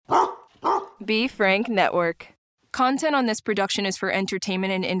B. Frank Network. Content on this production is for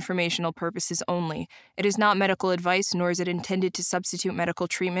entertainment and informational purposes only. It is not medical advice, nor is it intended to substitute medical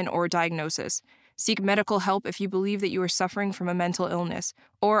treatment or diagnosis. Seek medical help if you believe that you are suffering from a mental illness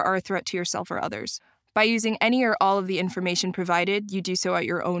or are a threat to yourself or others. By using any or all of the information provided, you do so at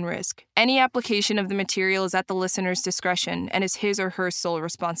your own risk. Any application of the material is at the listener's discretion and is his or her sole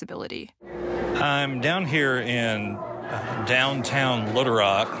responsibility. I'm down here in downtown Little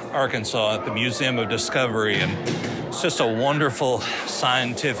Rock, Arkansas, at the Museum of Discovery, and it's just a wonderful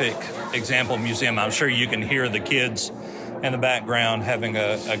scientific example museum. I'm sure you can hear the kids in the background having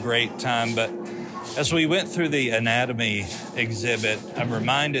a great time, but as we went through the anatomy exhibit, I'm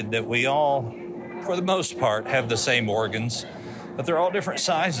reminded that we all, for the most part, have the same organs, but they're all different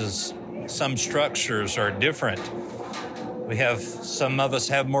sizes. Some structures are different. Some of us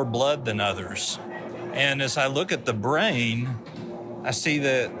have more blood than others. And as I look at the brain, I see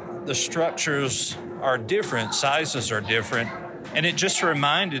that the structures are different, sizes are different. And it just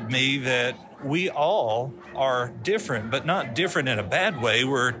reminded me that we all are different, but not different in a bad way.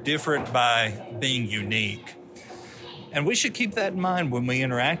 We're different by being unique. And we should keep that in mind when we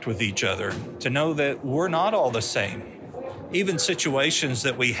interact with each other, to know that we're not all the same. Even situations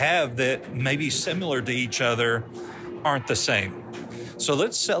that we have that may be similar to each other aren't the same. So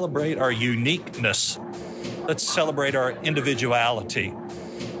let's celebrate our uniqueness. Let's celebrate our individuality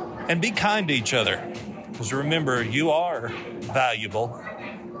and be kind to each other. Because remember, you are valuable,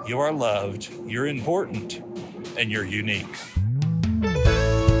 you are loved, you're important, and you're unique.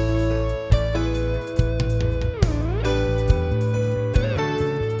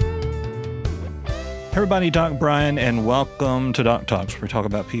 Hey everybody, Doc Brian, and welcome to Doc Talks, where we talk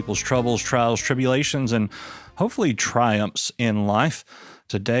about people's troubles, trials, tribulations, and hopefully triumphs in life.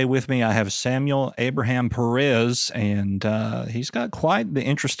 Today with me, I have Samuel Abraham Perez, and he's got quite the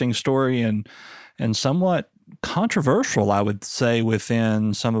interesting story and somewhat controversial, I would say,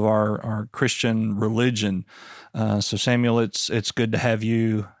 within some of our Christian religion. So Samuel, it's good to have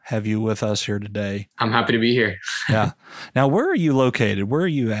you with us here today. I'm happy to be here. Yeah. Now, where are you located? Where are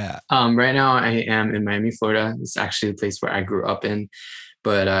you at? Right now I am in Miami, Florida. It's actually the place where I grew up in,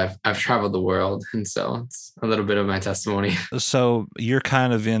 but I've traveled the world, and so it's a little bit of my testimony. So you're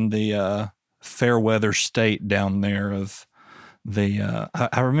kind of in the fair weather state down there of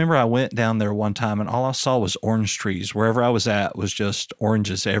I remember I went down there one time and all I saw was orange trees. Wherever I was at was just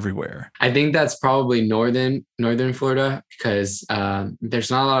oranges everywhere. I think that's probably northern Florida, because there's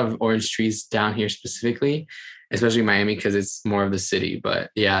not a lot of orange trees down here specifically, especially Miami, because it's more of the city.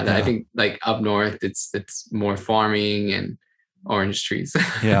 But yeah. I think like up north, it's more farming and orange trees.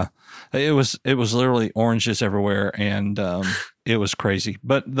 Yeah. It was literally oranges everywhere, and it was crazy.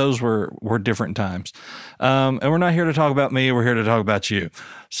 But those were different times. And we're not here to talk about me. We're here to talk about you.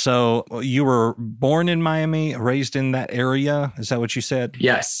 So you were born in Miami, raised in that area. Is that what you said?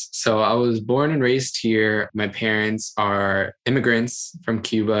 Yes. So I was born and raised here. My parents are immigrants from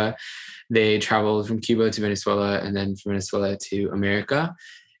Cuba. They traveled from Cuba to Venezuela, and then from Venezuela to America.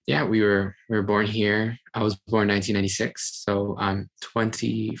 Yeah, we were born here. I was born in 1996, so I'm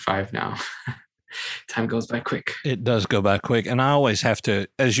 25 now. Time goes by quick. It does go by quick. And I always have to,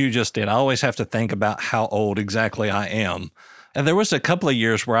 as you just did, I always have to think about how old exactly I am. And there was a couple of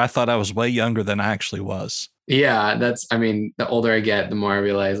years where I thought I was way younger than I actually was. Yeah, the older I get, the more I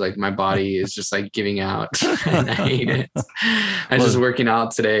realize like my body is just like giving out and I hate it. I was just working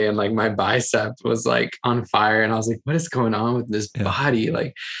out today and like my bicep was like on fire and I was like, what is going on with this body?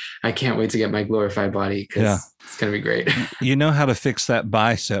 Like, I can't wait to get my glorified body because it's going to be great. You know how to fix that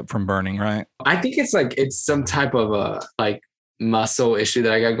bicep from burning, right? I think it's some type of a like muscle issue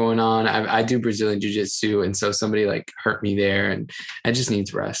that I got going on. I do Brazilian jiu-jitsu, and so somebody like hurt me there and I just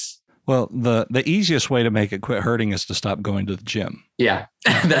need rest. Well, the easiest way to make it quit hurting is to stop going to the gym. Yeah,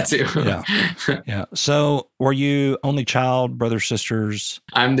 that too. Yeah. So were you only child, brothers, sisters?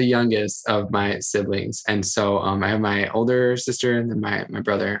 I'm the youngest of my siblings. And so I have my older sister and then my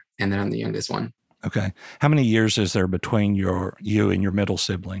brother, and then I'm the youngest one. Okay. How many years is there between you and your middle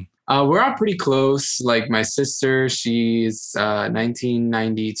sibling? We're all pretty close. Like my sister, she's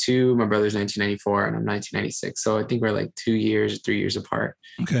 1992. My brother's 1994, and I'm 1996. So I think we're like 2 years, 3 years apart.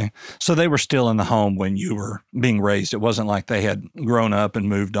 Okay. So they were still in the home when you were being raised. It wasn't like they had grown up and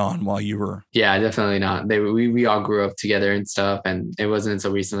moved on while you were. Yeah, definitely not. We all grew up together and stuff. And it wasn't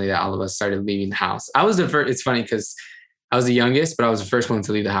until recently that all of us started leaving the house. I was the first. It's funny because I was the youngest, but I was the first one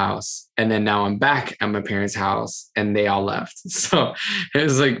to leave the house. And then now I'm back at my parents' house and they all left. So it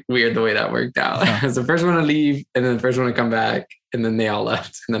was like weird the way that worked out. I was the first one to leave and then the first one to come back, and then they all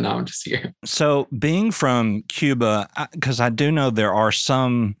left. And then now I'm just here. So being from Cuba, because I do know there are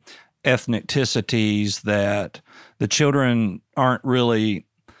some ethnicities that the children aren't really,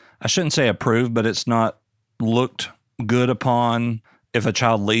 I shouldn't say approved, but it's not looked good upon if a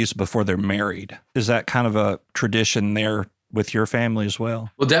child leaves before they're married. Is that kind of a tradition there with your family as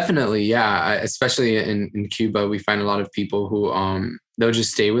well? Well, definitely. Yeah. Especially in Cuba, we find a lot of people who, they'll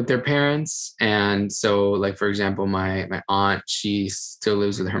just stay with their parents. And so like, for example, my aunt, she still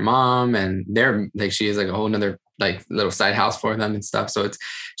lives with her mom, and they're like, she is like a whole nother like little side house for them and stuff. So it's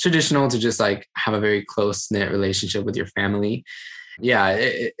traditional to just like have a very close knit relationship with your family. Yeah.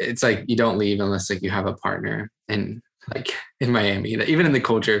 It's like, you don't leave unless like you have a partner. And like in Miami, even in the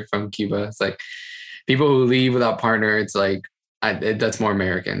culture from Cuba, it's like people who leave without partner, it's like, that's more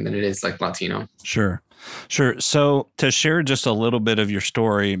American than it is like Latino. Sure. So to share just a little bit of your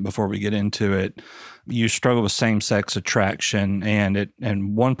story before we get into it, you struggled with same-sex attraction, and it at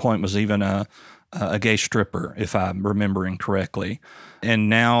one point was even a gay stripper, if I'm remembering correctly. And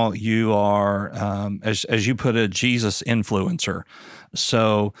now you are, as you put it, a Jesus influencer.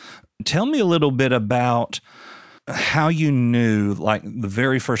 So tell me a little bit about how you knew, like the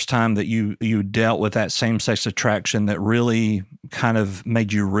very first time that you dealt with that same-sex attraction that really kind of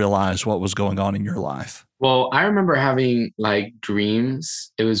made you realize what was going on in your life. Well, I remember having like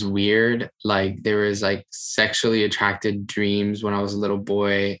dreams. It was weird. Like there was like sexually attracted dreams when I was a little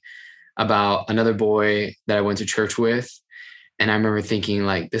boy about another boy that I went to church with. And I remember thinking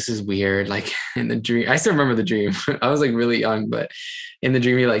like, this is weird. Like in the dream, I still remember the dream. I was like really young, but in the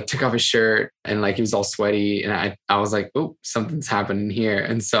dream, he like took off his shirt and like he was all sweaty. And I was like, oh, something's happening here.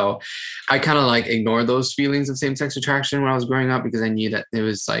 And so I kind of like ignored those feelings of same-sex attraction when I was growing up, because I knew that it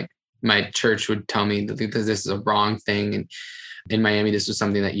was like my church would tell me that this is a wrong thing. And in Miami, this was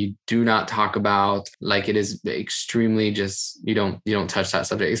something that you do not talk about. Like it is extremely just, you don't touch that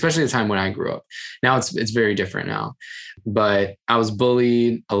subject, especially the time when I grew up. Now it's very different now, but I was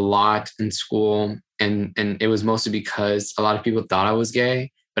bullied a lot in school. And it was mostly because a lot of people thought I was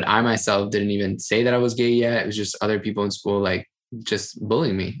gay, but I myself didn't even say that I was gay yet. It was just other people in school, like just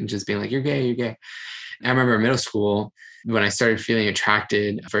bullying me and just being like, you're gay, you're gay. I remember in middle school, when I started feeling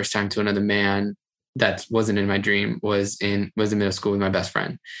attracted first time to another man that wasn't in my dream, was in middle school with my best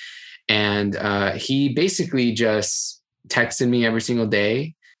friend. And he basically just texted me every single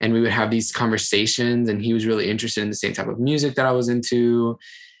day, and we would have these conversations, and he was really interested in the same type of music that I was into.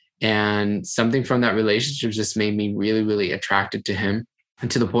 And something from that relationship just made me really, really attracted to him, and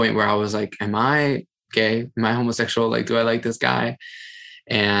to the point where I was like, am I gay? Am I homosexual? Like, do I like this guy?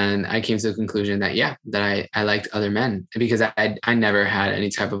 And I came to the conclusion that, yeah, that I liked other men, because I never had any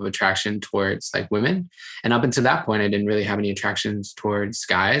type of attraction towards like women. And up until that point, I didn't really have any attractions towards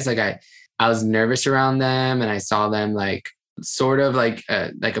guys. Like I was nervous around them, and I saw them like sort of like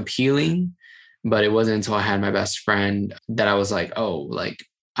appealing, but it wasn't until I had my best friend that I was like, oh, like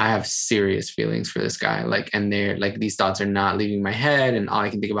I have serious feelings for this guy. Like, and they're like, these thoughts are not leaving my head, and all I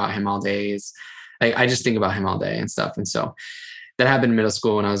can think about him all day is like, I just think about him all day and stuff. And so that happened in middle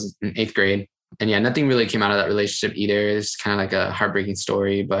school when I was in 8th grade. And yeah, nothing really came out of that relationship either. It's kind of like a heartbreaking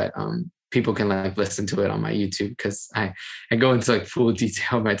story, but people can like listen to it on my YouTube, because I go into like full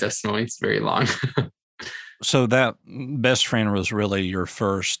detail of my testimony. It's very long. So that best friend was really your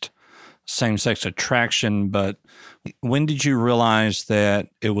first same-sex attraction, but when did you realize that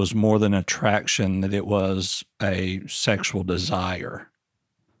it was more than attraction, that it was a sexual desire?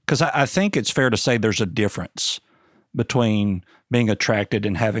 Because I think it's fair to say there's a difference between being attracted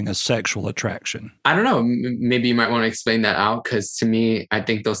and having a sexual attraction. I don't know. Maybe you might want to explain that out, because to me, I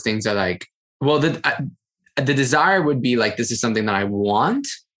think those things are like, well, the desire would be like, this is something that I want.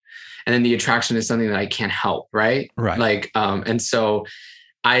 And then the attraction is something that I can't help. Right. Right. Like, and so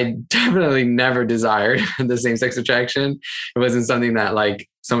I definitely never desired the same sex attraction. It wasn't something that like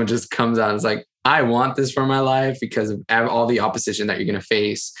someone just comes out and is like, I want this for my life, because of all the opposition that you're going to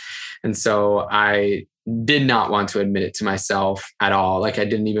face. And so I did not want to admit it to myself at all. Like I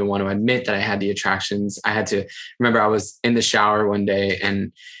didn't even want to admit that I had the attractions. I had to remember I was in the shower one day,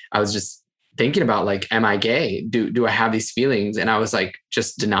 and I was just thinking about like, am I gay? Do I have these feelings? And I was like,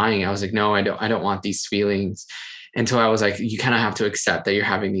 just denying. I was like, no, I don't want these feelings. Until I was like, you kind of have to accept that you're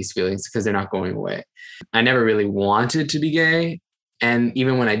having these feelings, because they're not going away. I never really wanted to be gay. And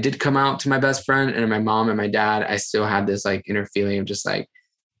even when I did come out to my best friend and my mom and my dad, I still had this like inner feeling of just like,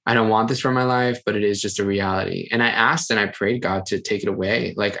 I don't want this for my life, but it is just a reality. And I asked and I prayed God to take it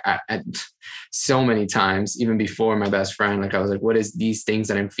away. Like so many times, even before my best friend, like I was like, what is these things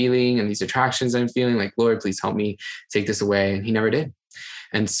that I'm feeling and these attractions I'm feeling? Like, Lord, please help me take this away. And he never did.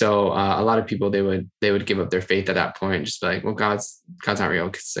 And so a lot of people, they would give up their faith at that point and just be like, well, God's not real,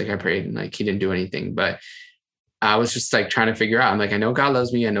 because like I prayed and like he didn't do anything. But I was just like trying to figure out. I'm like, I know God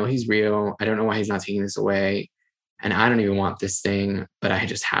loves me. I know he's real. I don't know why he's not taking this away. And I don't even want this thing, but I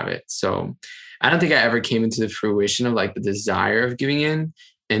just have it. So I don't think I ever came into the fruition of like the desire of giving in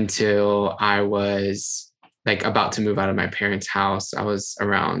until I was like about to move out of my parents' house. I was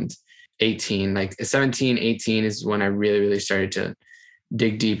around 18, like 17, 18 is when I really, really started to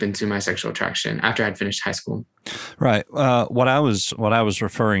dig deep into my sexual attraction after I'd finished high school. Right. What I was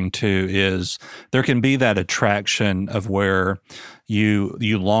referring to is there can be that attraction of where you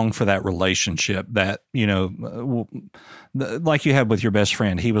long for that relationship that, like you had with your best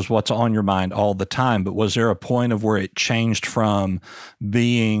friend. He was what's on your mind all the time. But was there a point of where it changed from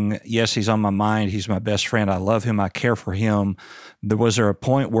being, yes, he's on my mind, he's my best friend, I love him, I care for him. Was there a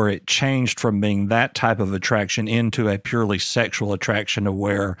point where it changed from being that type of attraction into a purely sexual attraction of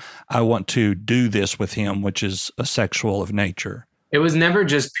where I want to do this with him, which is a sexual of nature? It was never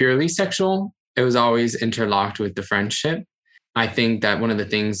just purely sexual. It was always interlocked with the friendship. I think that one of the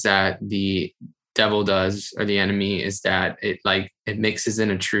things that the devil does, or the enemy, is that it mixes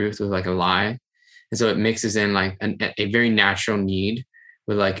in a truth with like a lie. And so it mixes in like a very natural need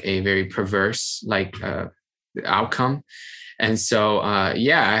with like a very perverse outcome. And so, I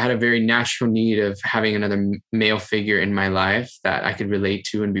had a very natural need of having another male figure in my life that I could relate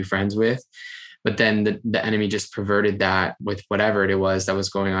to and be friends with. But then the enemy just perverted that with whatever it was that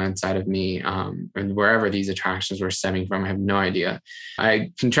was going on inside of me, and wherever these attractions were stemming from. I have no idea. I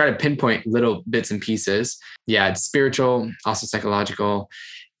can try to pinpoint little bits and pieces. Yeah, it's spiritual, also psychological.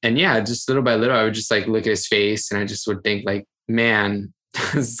 And yeah, just little by little, I would just like look at his face and I just would think like, man,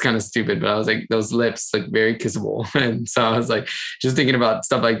 this is kind of stupid, but I was like, those lips look very kissable. And so I was like, just thinking about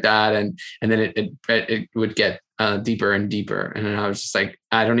stuff like that. And then it would get deeper and deeper. And then I was just like,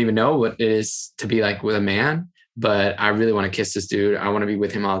 I don't even know what it is to be like with a man, but I really want to kiss this dude. I want to be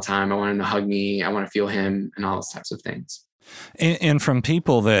with him all the time. I want him to hug me. I want to feel him and all those types of things. And from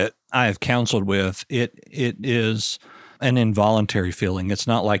people that I have counseled with, it is an involuntary feeling. It's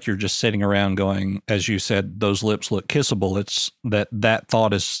not like you're just sitting around going, as you said, those lips look kissable. It's that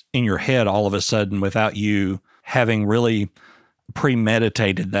thought is in your head all of a sudden without you having really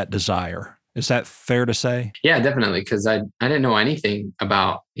premeditated that desire. Is that fair to say? Yeah, definitely. Because I didn't know anything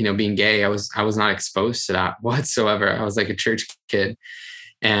about, being gay. I was not exposed to that whatsoever. I was like a church kid.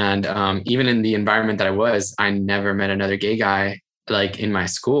 And even in the environment that I never met another gay guy. Like in my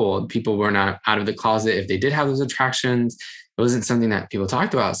school, people were not out of the closet. If they did have those attractions, it wasn't something that people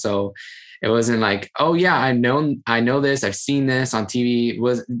talked about. So it wasn't like, oh yeah, I know this, I've seen this on TV. It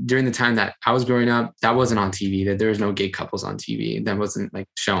was during the time that I was growing up, that wasn't on TV, that there was no gay couples on TV. That wasn't like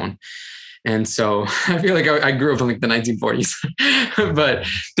shown. And so I feel like I grew up in like the 1940s, but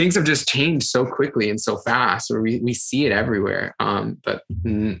things have just changed so quickly and so fast where we see it everywhere. But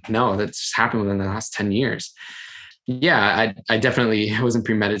no, that's just happened within the last 10 years. Yeah, I definitely wasn't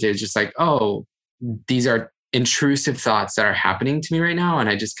premeditated. Just like, oh, these are intrusive thoughts that are happening to me right now. And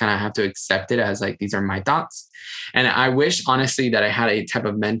I just kind of have to accept it as like, these are my thoughts. And I wish honestly that I had a type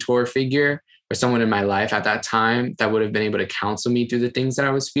of mentor figure or someone in my life at that time that would have been able to counsel me through the things that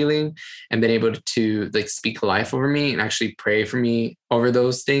I was feeling and been able to like speak life over me and actually pray for me over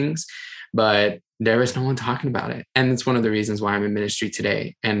those things. But there was no one talking about it. And it's one of the reasons why I'm in ministry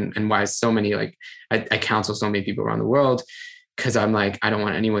today and why so many, like I counsel so many people around the world, because I'm like, I don't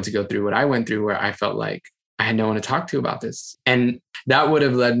want anyone to go through what I went through, where I felt like I had no one to talk to about this. And that would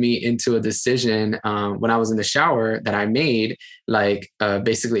have led me into a decision when I was in the shower that I made, like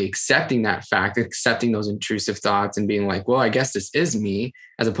basically accepting that fact, accepting those intrusive thoughts and being like, well, I guess this is me,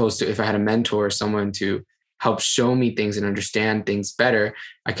 as opposed to if I had a mentor or someone to help show me things and understand things better,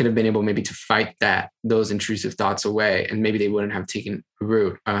 I could have been able maybe to fight those intrusive thoughts away, and maybe they wouldn't have taken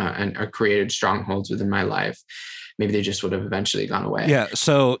root and created strongholds within my life. Maybe they just would have eventually gone away. Yeah.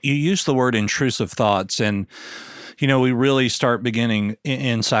 So you use the word intrusive thoughts, and we really start beginning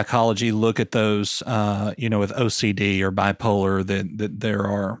in psychology, look at those, with OCD or bipolar, that there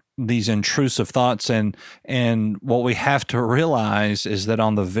are these intrusive thoughts. And what we have to realize is that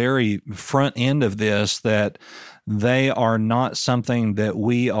on the very front end of this, that they are not something that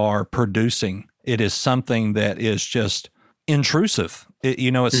we are producing. It is something that is just intrusive.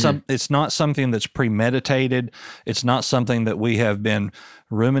 It's not something that's premeditated. It's not something that we have been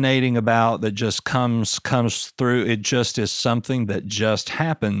ruminating about that just comes through. It just is something that just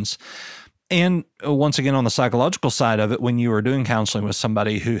happens. And once again, on the psychological side of it, when you are doing counseling with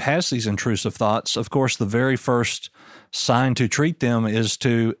somebody who has these intrusive thoughts, of course, the very first sign to treat them is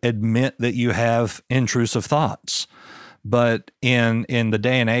to admit that you have intrusive thoughts. But in the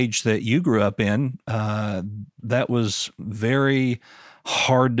day and age that you grew up in, that was very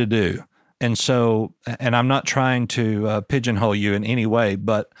hard to do. And so, and I'm not trying to pigeonhole you in any way,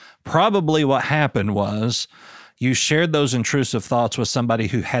 but probably what happened was you shared those intrusive thoughts with somebody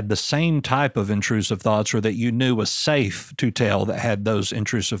who had the same type of intrusive thoughts, or that you knew was safe to tell that had those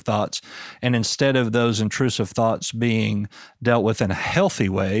intrusive thoughts. And instead of those intrusive thoughts being dealt with in a healthy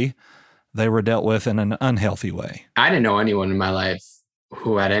way, they were dealt with in an unhealthy way. I didn't know anyone in my life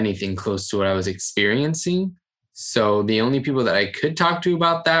who had anything close to what I was experiencing. So the only people that I could talk to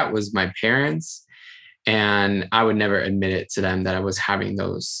about that was my parents. And I would never admit it to them that I was having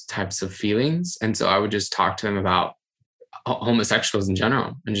those types of feelings. And so I would just talk to them about homosexuals in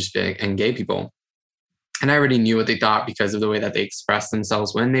general and just be like, and gay people. And I already knew what they thought because of the way that they expressed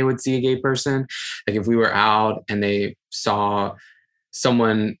themselves when they would see a gay person. Like if we were out and they saw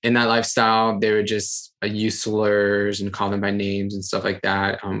someone in that lifestyle, they would just use slurs and call them by names and stuff like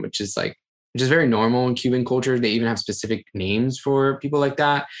that, which is very normal in Cuban culture. They even have specific names for people like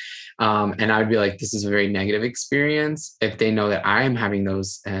that. And I would be like, this is a very negative experience. If they know that I am having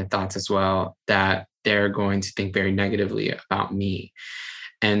those thoughts as well, that they're going to think very negatively about me.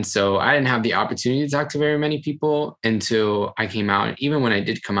 And so I didn't have the opportunity to talk to very many people until I came out. And even when I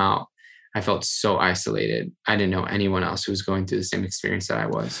did come out, I felt so isolated. I didn't know anyone else who was going through the same experience that I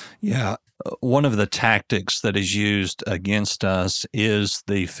was. Yeah. One of the tactics that is used against us is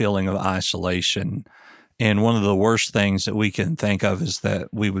the feeling of isolation. And one of the worst things that we can think of is that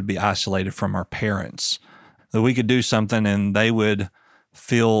we would be isolated from our parents, that we could do something and they would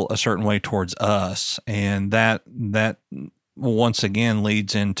feel a certain way towards us. And that once again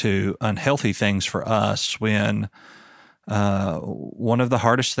leads into unhealthy things for us when one of the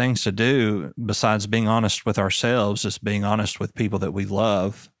hardest things to do, besides being honest with ourselves, is being honest with people that we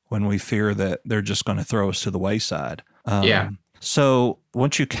love when we fear that they're just going to throw us to the wayside. So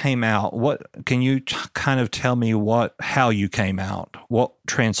once you came out, what can you kind of tell me how you came out? What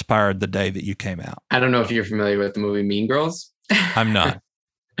transpired the day that you came out? I don't know if you're familiar with the movie Mean Girls. I'm not.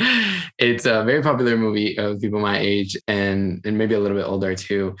 It's a very popular movie of people my age and maybe a little bit older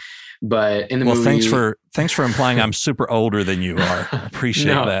too. But in the movie, thanks for implying I'm super older than you are. I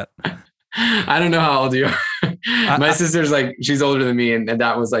appreciate that. I don't know how old you are. My sister's she's older than me, and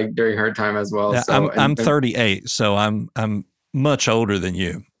that was during her time as well. Yeah, so I'm 38, so I'm much older than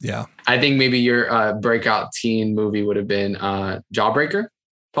you. Yeah. I think maybe your breakout teen movie would have been Jawbreaker.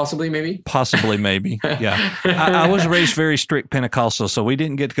 Possibly, maybe. Yeah. I was raised very strict Pentecostal, so we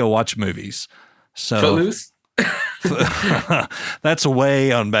didn't get to go watch movies. So Footloose? That's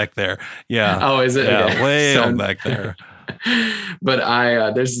way on back there. Yeah. Oh, is it? Yeah, okay. way on back there.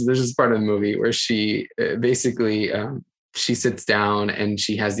 But there's this part of the movie where she basically she sits down and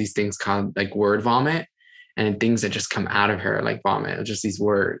she has these things called word vomit, and things that just come out of her like vomit, just these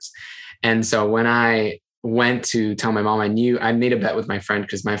words. And so when I went to tell my mom, I made a bet with my friend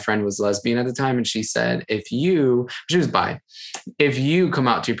because my friend was lesbian at the time. And she said, she was bi, if you come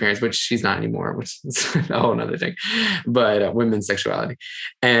out to your parents, which she's not anymore, which is a whole nother thing, but women's sexuality.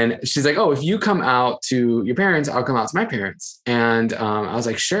 And she's like, oh, if you come out to your parents, I'll come out to my parents. And I was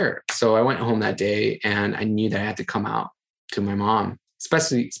like, sure. So I went home that day and I knew that I had to come out to my mom,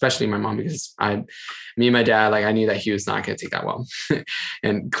 especially my mom, because me and my dad, I knew that he was not going to take that well.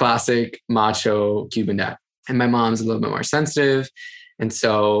 And classic macho Cuban dad. And my mom's a little bit more sensitive. And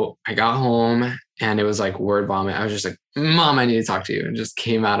so I got home and it was word vomit. I was just like, Mom, I need to talk to you. And it just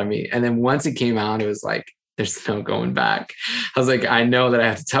came out of me. And then once it came out, it was there's no going back. I was like, I know that I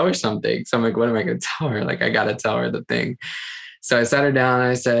have to tell her something. So I'm like, what am I going to tell her? I got to tell her the thing. So I sat her down and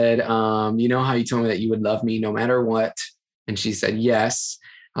I said, you know how you told me that you would love me no matter what? And she said, yes.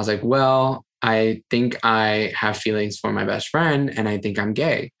 I was like, well, I think I have feelings for my best friend and I think I'm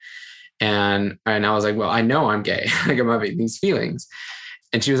gay. And I was like, well, I know I'm gay. I'm having these feelings.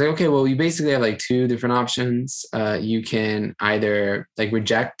 And she was like, okay, well, you basically have two different options. You can either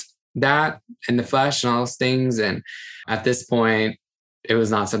reject that in the flesh and all those things. And at this point, it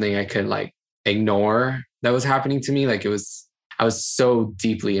was not something I could ignore that was happening to me. I was so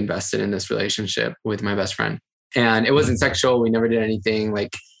deeply invested in this relationship with my best friend. And it wasn't sexual. We never did anything.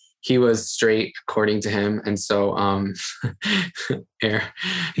 He was straight according to him. And so,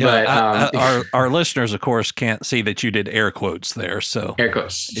 our listeners, of course, can't see that you did air quotes there. So air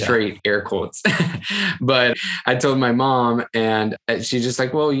quotes, straight air quotes. But I told my mom and she's just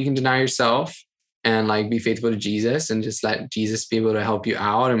well, you can deny yourself and be faithful to Jesus and just let Jesus be able to help you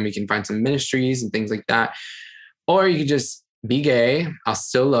out. And we can find some ministries and things like that. Or you could just be gay. I'll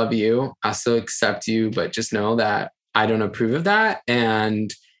still love you. I'll still accept you, but just know that I don't approve of that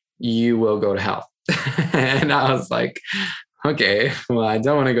and you will go to hell. And I was like, okay, well, I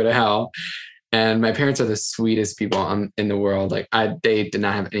don't want to go to hell. And my parents are the sweetest people in the world. Like they did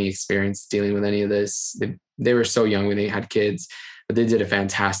not have any experience dealing with any of this. They were so young when they had kids, but they did a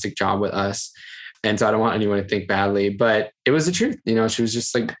fantastic job with us. And so I don't want anyone to think badly, but it was the truth. She was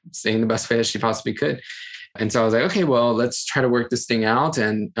just like saying the best way that she possibly could. And so I was like, okay, well, let's try to work this thing out,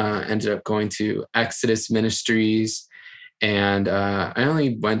 and ended up going to Exodus Ministries. And I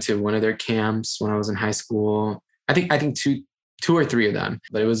only went to one of their camps when I was in high school. I think two or three of them,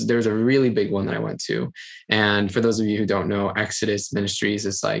 but there was a really big one that I went to. And for those of you who don't know, Exodus Ministries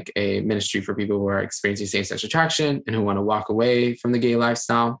is like a ministry for people who are experiencing same-sex attraction and who want to walk away from the gay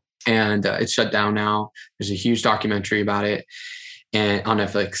lifestyle. And it's shut down now. There's a huge documentary about it and on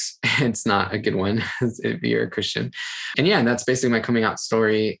Netflix. It's not a good one if you're a Christian. And yeah, that's basically my coming out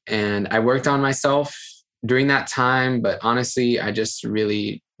story. And I worked on myself during that time, but honestly, I just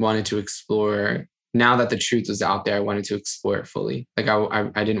really wanted to explore. Now that the truth was out there, I wanted to explore it fully. Like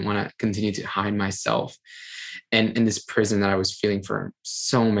I didn't want to continue to hide myself. And in this prison that I was feeling for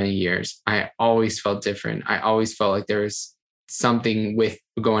so many years, I always felt different. I always felt like there was something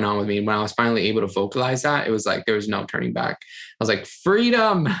going on with me. When I was finally able to vocalize that, it was like there was no turning back. I was like,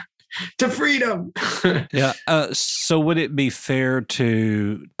 freedom to freedom. Yeah. So would it be fair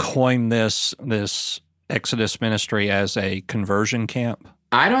to coin this Exodus ministry as a conversion camp?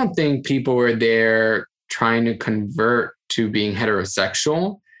 I don't think people were there trying to convert to being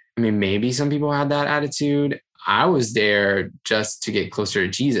heterosexual. I mean, maybe some people had that attitude. I was there just to get closer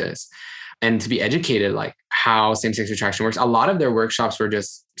to Jesus and to be educated, like how same-sex attraction works. A lot of their workshops were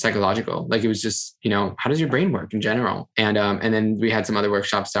just psychological. Like it was just, how does your brain work in general? And then we had some other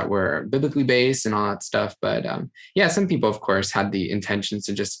workshops that were biblically based and all that stuff. But some people, of course, had the intentions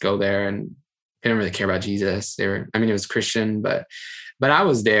to just go there, and they didn't really care about Jesus. It was Christian, but I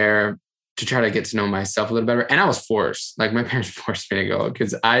was there to try to get to know myself a little better. And I was forced. Like my parents forced me to go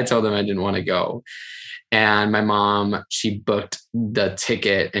because I told them I didn't want to go. And my mom, she booked the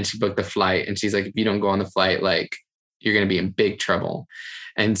ticket and she booked the flight. And she's like, if you don't go on the flight, like you're going to be in big trouble.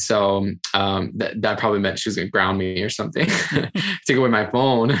 And so that probably meant she was going to ground me or something, take away my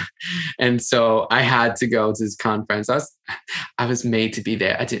phone. And so I had to go to this conference. I was made to be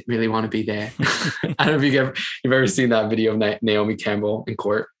there. I didn't really want to be there. I don't know if you've ever seen that video of Naomi Campbell in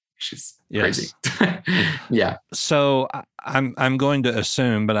court. She's crazy. Yeah. So I'm going to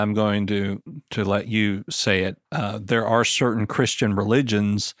assume, but I'm going to let you say it. There are certain Christian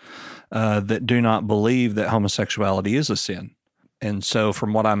religions that do not believe that homosexuality is a sin. And so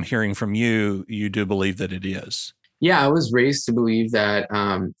from what I'm hearing from you, you do believe that it is. Yeah, I was raised to believe that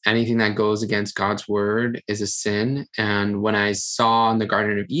anything that goes against God's word is a sin. And when I saw in the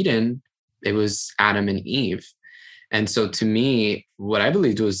Garden of Eden, it was Adam and Eve. And so to me, what I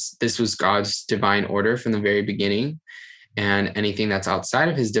believed was this was God's divine order from the very beginning. And anything that's outside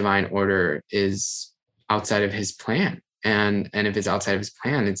of his divine order is outside of his plan. And if it's outside of his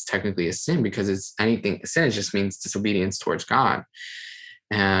plan, it's technically a sin, because sin just means disobedience towards God.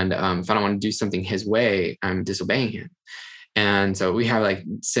 And if I don't want to do something his way, I'm disobeying him. And so we have like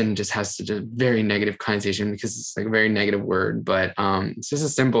sin just has such a very negative connotation because it's like a very negative word, but it's just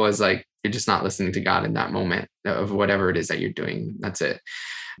as simple as like, you're just not listening to God in that moment of whatever it is that you're doing. That's it.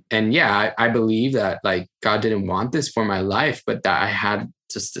 And yeah, I believe that like God didn't want this for my life, but that I had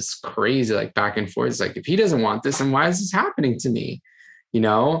just this crazy like back and forth. It's like, if he doesn't want this, then why is this happening to me?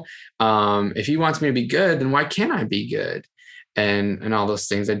 If he wants me to be good, then why can't I be good? And all those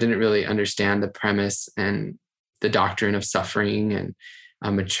things. I didn't really understand the premise and the doctrine of suffering and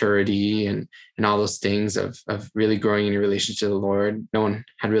maturity and all those things of really growing in your relationship to the Lord. No one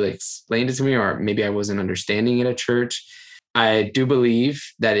had really explained it to me, or maybe I wasn't understanding it at church. I do believe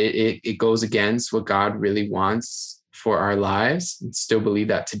that it goes against what God really wants for our lives, and still believe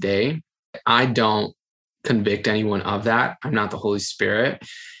that today. I don't convict anyone of that. I'm not the Holy Spirit.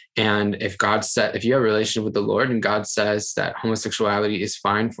 And if you have a relationship with the Lord and God says that homosexuality is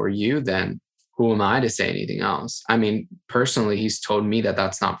fine for you, then who am I to say anything else? I mean, personally, he's told me that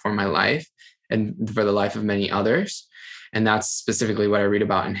that's not for my life and for the life of many others. And that's specifically what I read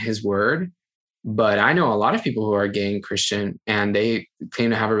about in his word. But I know a lot of people who are gay and Christian, and they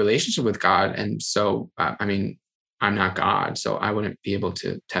claim to have a relationship with God. And so, I'm not God, so I wouldn't be able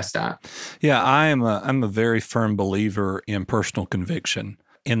to test that. Yeah, I'm a very firm believer in personal conviction,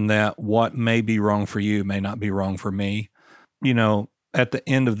 in that what may be wrong for you may not be wrong for me. At the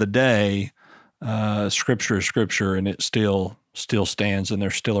end of the day, Scripture is Scripture, and it still stands, and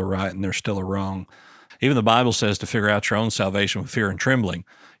there's still a right and there's still a wrong. Even the Bible says to figure out your own salvation with fear and trembling.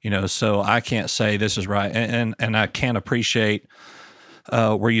 So I can't say this is right, and I can't appreciate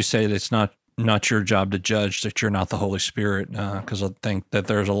where you say that it's not not your job to judge that you're not the Holy Spirit, because I think that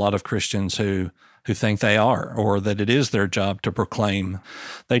there's a lot of Christians who think they are, or that it is their job to proclaim.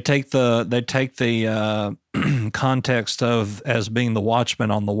 They take the context of as being the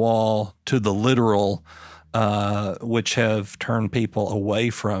watchman on the wall to the literal, which have turned people away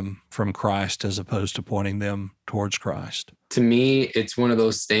from Christ as opposed to pointing them towards Christ. To me, it's one of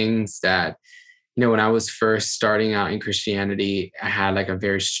those things that, when I was first starting out in Christianity, I had like a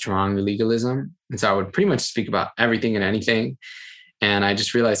very strong legalism. And so I would pretty much speak about everything and anything. And I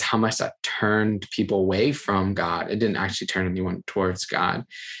just realized how much that turned people away from God. It didn't actually turn anyone towards God.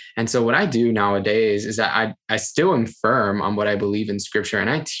 And so what I do nowadays is that I still am firm on what I believe in Scripture, and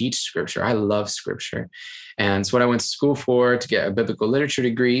I teach Scripture. I love Scripture. And it's what I went to school for, to get a biblical literature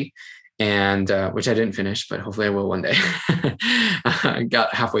degree, and which I didn't finish, but hopefully I will one day. I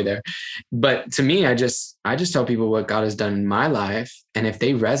got halfway there. But to me, I just tell people what God has done in my life. And if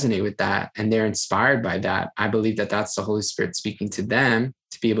they resonate with that and they're inspired by that, I believe that that's the Holy Spirit speaking to them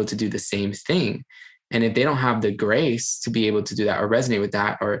to be able to do the same thing. And if they don't have the grace to be able to do that or resonate with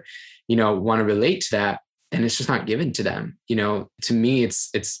that, or, want to relate to that, and it's just not given to them. To me,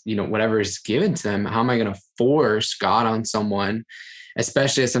 it's whatever is given to them. How am I going to force God on someone,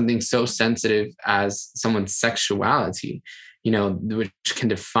 especially as something so sensitive as someone's sexuality, which can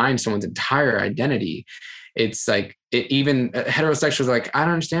define someone's entire identity? It's like, even heterosexuals are like, I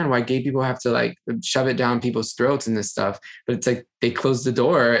don't understand why gay people have to like shove it down people's throats and this stuff. But it's like, they close the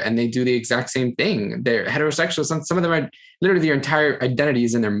door and they do the exact same thing. They're heterosexual. Some of them are literally, their entire identity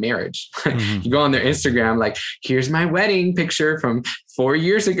is in their marriage. Mm-hmm. You go on their Instagram, like, here's my wedding picture from 4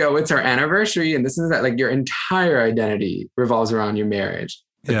 years ago. It's our anniversary. And this is that, like, your entire identity revolves around your marriage.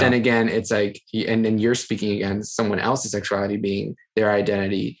 But then again, it's like, and then you're speaking against someone else's sexuality being their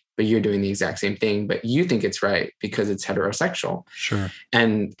identity, but you're doing the exact same thing, but you think it's right because it's heterosexual. Sure.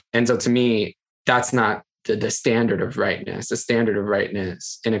 And so to me, that's not the standard of rightness. The standard of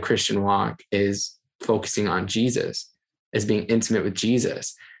rightness in a Christian walk is focusing on Jesus, is being intimate with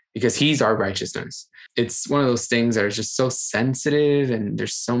Jesus, because he's our righteousness. It's one of those things that are just so sensitive, and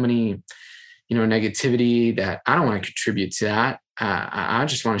there's so many, negativity, that I don't want to contribute to that. I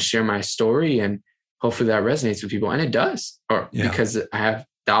just want to share my story, and hopefully that resonates with people. And it does, because I have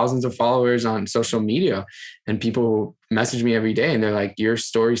thousands of followers on social media, and people message me every day and they're like, your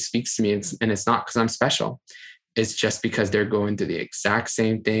story speaks to me. And it's not because I'm special. It's just because they're going through the exact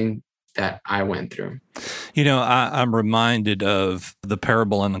same thing that I went through. I'm reminded of the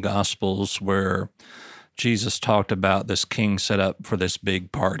parable in the Gospels where Jesus talked about this king set up for this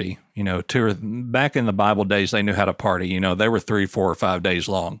big party. Back in the Bible days, they knew how to party. They were 3, 4, or 5 days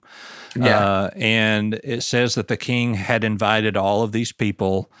long. Yeah. And it says that the king had invited all of these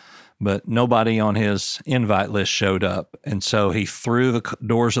people, but nobody on his invite list showed up. And so he threw the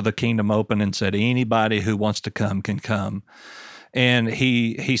doors of the kingdom open and said, anybody who wants to come can come. And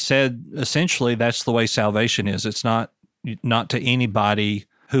he said, essentially, that's the way salvation is. It's not to anybody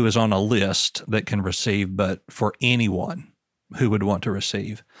who is on a list that can receive, but for anyone who would want to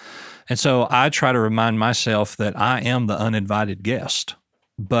receive. And so I try to remind myself that I am the uninvited guest.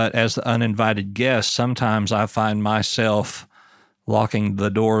 But as the uninvited guest, sometimes I find myself locking the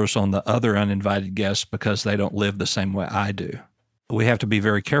doors on the other uninvited guests because they don't live the same way I do. We have to be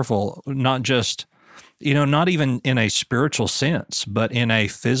very careful, not just, not even in a spiritual sense, but in a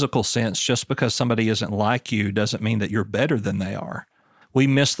physical sense. Just because somebody isn't like you doesn't mean that you're better than they are. We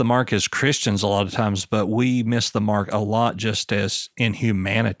miss the mark as Christians a lot of times, but we miss the mark a lot just as in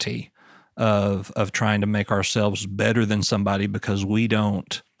humanity of trying to make ourselves better than somebody because we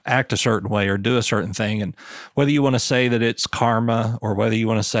don't act a certain way or do a certain thing. And whether you want to say that it's karma or whether you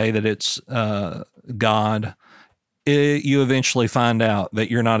want to say that it's God, you eventually find out that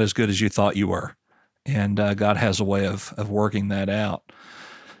you're not as good as you thought you were. And God has a way of working that out.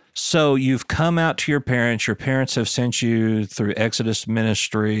 So you've come out to your parents have sent you through Exodus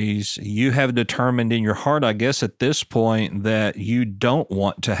Ministries. You have determined in your heart, I guess at this point, that you don't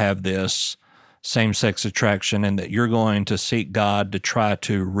want to have this same-sex attraction and that you're going to seek God to try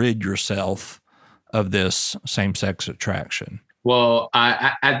to rid yourself of this same-sex attraction. Well,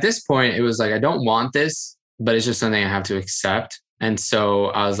 at this point, it was like, I don't want this, but it's just something I have to accept. And so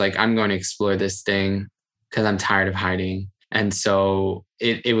I was like, I'm going to explore this thing because I'm tired of hiding. And so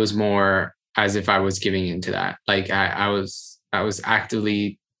it was more as if I was giving into that. Like I was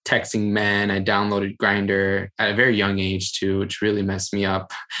actively texting men. I downloaded Grindr at a very young age too, which really messed me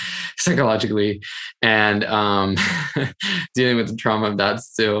up psychologically, and dealing with the trauma of that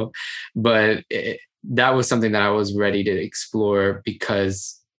still. But that was something that I was ready to explore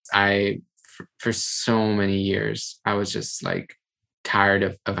because for so many years, I was just like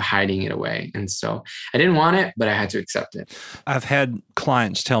tired of hiding it away. And so I didn't want it, but I had to accept it. I've had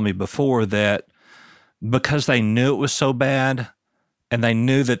clients tell me before that because they knew it was so bad and they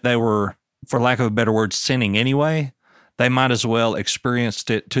knew that they were, for lack of a better word, sinning anyway, they might as well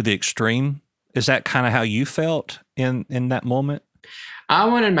experienced it to the extreme. Is that kind of how you felt in that moment? I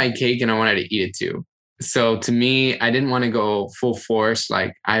wanted my cake and I wanted to eat it too. So to me, I didn't want to go full force.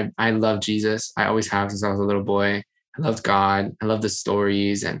 Like I love Jesus. I always have since I was a little boy. I loved God. I loved the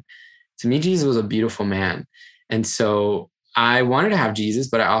stories. And to me, Jesus was a beautiful man. And so I wanted to have Jesus,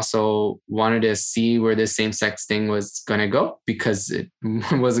 but I also wanted to see where this same-sex thing was going to go because it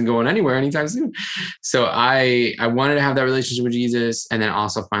wasn't going anywhere anytime soon. So I wanted to have that relationship with Jesus and then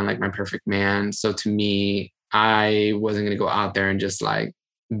also find like my perfect man. So to me, I wasn't going to go out there and just like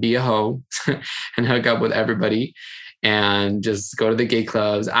be a hoe and hook up with everybody and just go to the gay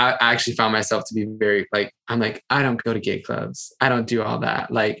clubs. I actually found myself to be very like, I'm like, I don't go to gay clubs. I don't do all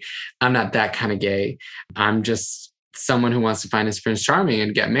that. Like, I'm not that kind of gay. I'm just someone who wants to find his Prince Charming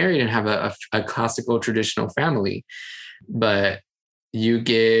and get married and have a classical traditional family. But you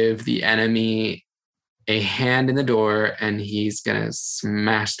give the enemy a hand in the door and he's going to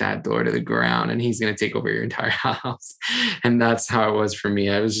smash that door to the ground and he's going to take over your entire house. And that's how it was for me.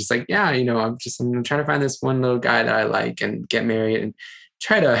 I was just like, yeah, I'm going to try to find this one little guy that I like and get married and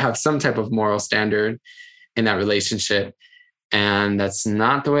try to have some type of moral standard in that relationship. And that's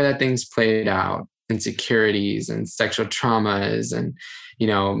not the way that things played out. Insecurities and sexual traumas and,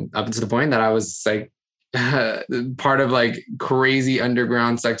 up to the point that I was like part of like crazy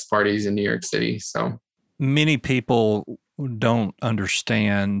underground sex parties in New York City. So many people don't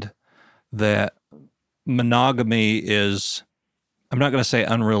understand that monogamy is, I'm not going to say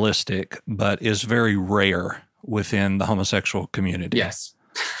unrealistic, but is very rare within the homosexual community. Yes,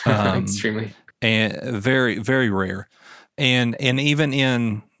 extremely. And very, very rare. And even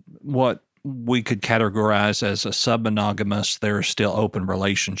in what we could categorize as a sub-monogamous, there are still open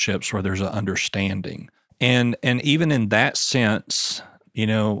relationships where there's an understanding. And even in that sense,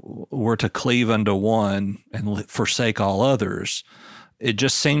 we're to cleave unto one and forsake all others. It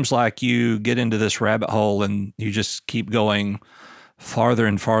just seems like you get into this rabbit hole and you just keep going farther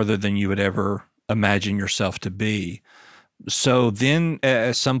and farther than you would ever imagine yourself to be. So then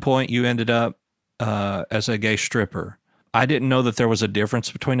at some point you ended up as a gay stripper. I didn't know that there was a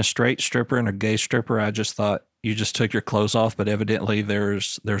difference between a straight stripper and a gay stripper. I just thought you just took your clothes off, but evidently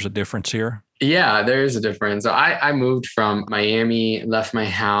there's a difference here. Yeah, there is a difference. So I moved from Miami, left my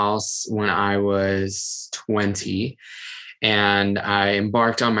house when I was 20, and I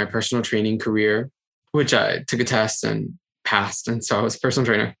embarked on my personal training career, which I took a test and passed. And so I was a personal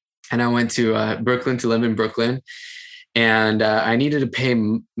trainer. And I went to Brooklyn to live in Brooklyn. And I needed to pay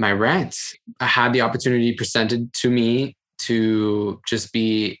my rent. I had the opportunity presented to me to just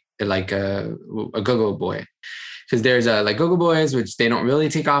be like a go-go boy. Because there's like go-go boys, which they don't really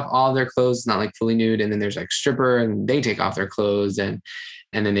take off all their clothes, not like fully nude. And then there's like stripper and they take off their clothes and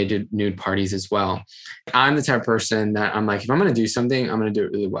then they do nude parties as well. I'm the type of person that I'm like, if I'm going to do something, I'm going to do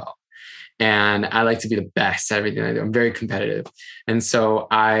it really well. And I like to be the best at everything I do. I'm very competitive. And so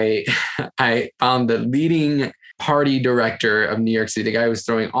I found the leading party director of New York City, the guy who was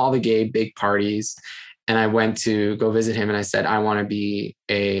throwing all the gay big parties. And I went to go visit him and I said, I want to be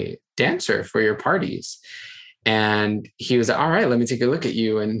a dancer for your parties. And he was like, all right, let me take a look at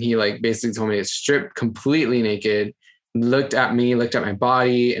you. And he like basically told me to strip completely naked, looked at me, looked at my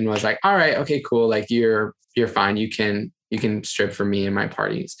body and was like, all right, okay, cool. Like you're fine. You can strip for me in my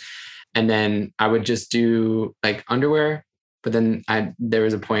parties. And then I would just do like underwear. But then there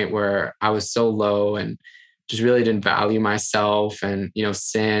was a point where I was so low and just really didn't value myself and,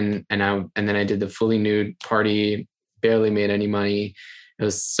 sin. And then I did the fully nude party, barely made any money. It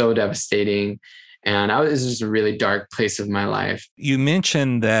was so devastating. And it was just a really dark place of my life. You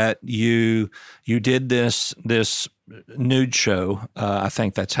mentioned that you did this nude show. I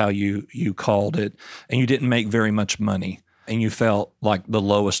think that's how you called it. And you didn't make very much money. And you felt like the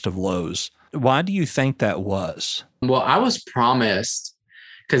lowest of lows. Why do you think that was? Well, I was promised,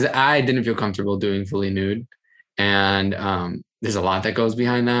 because I didn't feel comfortable doing fully nude. And there's a lot that goes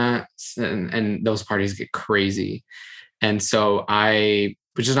behind that. And those parties get crazy. And so I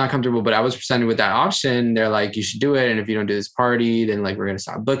was just not comfortable, but I was presented with that option. They're like, you should do it. And if you don't do this party, then like, we're going to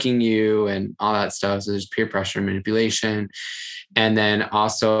stop booking you and all that stuff. So there's peer pressure and manipulation. And then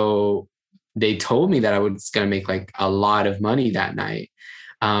also they told me that I was going to make like a lot of money that night.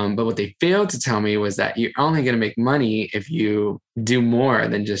 But what they failed to tell me was that you're only going to make money if you do more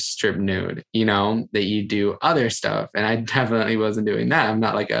than just strip nude, that you do other stuff. And I definitely wasn't doing that. I'm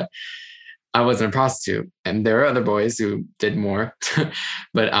not like a I wasn't a prostitute. And there were other boys who did more,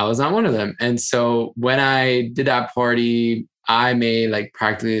 but I was not one of them. And so when I did that party, I made like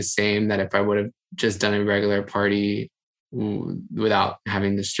practically the same that if I would have just done a regular party without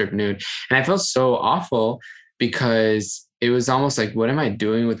having to strip nude. And I felt so awful because it was almost like, what am I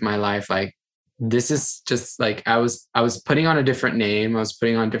doing with my life? Like, this is just like, I was putting on a different name. I was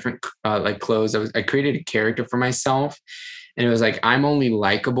putting on different like clothes. I created a character for myself. And it was like, I'm only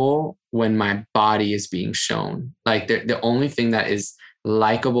likable when my body is being shown. Like the only thing that is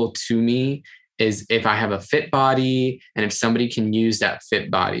likable to me is if I have a fit body and if somebody can use that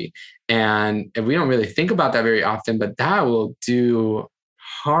fit body. And if we don't really think about that very often, but that will do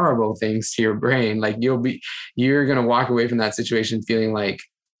horrible things to your brain. Like you're going to walk away from that situation feeling like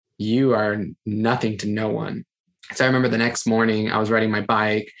you are nothing to no one. So I remember the next morning I was riding my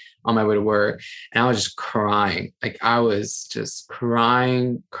bike on my way to work and I was just crying. Like I was just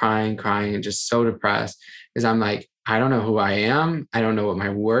crying and just so depressed because I'm like, I don't know who I am. I don't know what my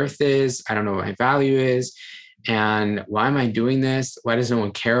worth is. I don't know what my value is. And why am I doing this? Why does no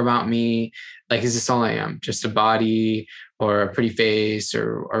one care about me? Like, is this all I am? Just a body or a pretty face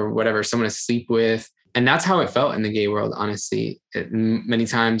or whatever, someone to sleep with. And that's how it felt in the gay world, honestly. Many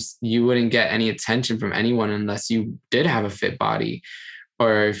times you wouldn't get any attention from anyone unless you did have a fit body,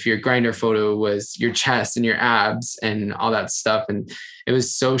 or if your Grindr photo was your chest and your abs and all that stuff. And it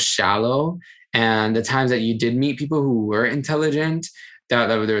was so shallow. And the times that you did meet people who were intelligent, that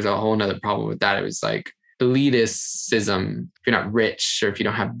there was a whole nother problem with that. It was like elitism. If you're not rich, or if you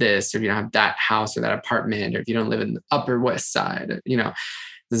don't have this, or if you don't have that house or that apartment, or if you don't live in the Upper West Side,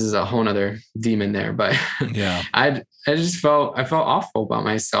 this is a whole nother demon there. But yeah, I felt awful about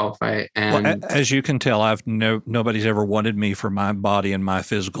myself. As you can tell, nobody's ever wanted me for my body and my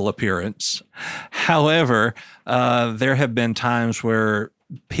physical appearance. However, there have been times where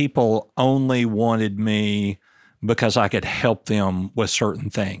people only wanted me because I could help them with certain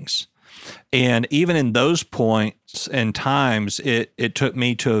things. And even in those points and times, it took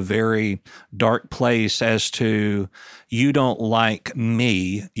me to a very dark place as to, you don't like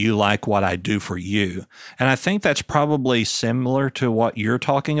me, you like what I do for you. And I think that's probably similar to what you're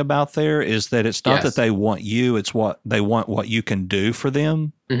talking about there, is that it's not that they want you, it's what they want what you can do for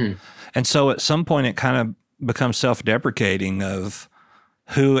them. Mm-hmm. And so at some point it kind of becomes self-deprecating of,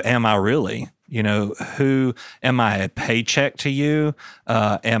 who am I really? Who am I, a paycheck to you?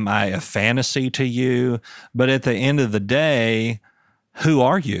 Am I a fantasy to you? But at the end of the day, who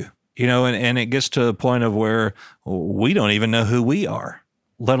are you? And it gets to a point of where we don't even know who we are,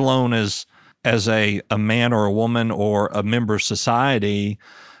 let alone as a man or a woman or a member of society.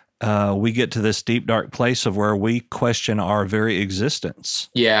 We get to this deep, dark place of where we question our very existence.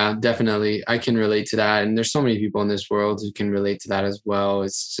 Yeah, definitely. I can relate to that. And there's so many people in this world who can relate to that as well.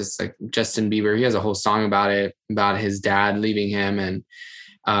 It's just like Justin Bieber. He has a whole song about it, about his dad leaving him and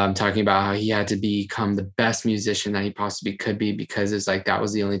talking about how he had to become the best musician that he possibly could be, because it's like that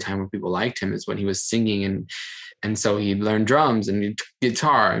was the only time where people liked him, is when he was singing. And so he learned drums and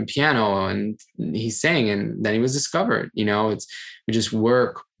guitar and piano, and he sang, and then he was discovered. We just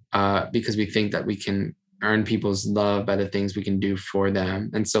work because we think that we can earn people's love by the things we can do for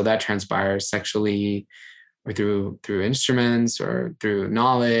them. And so that transpires sexually or through instruments or through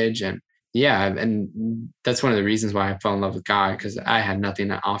knowledge. And that's one of the reasons why I fell in love with God, because I had nothing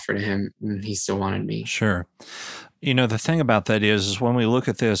to offer to him and he still wanted me. Sure. The thing about that is when we look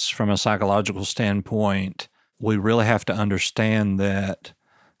at this from a psychological standpoint, we really have to understand that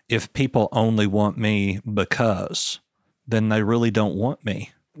if people only want me because, then they really don't want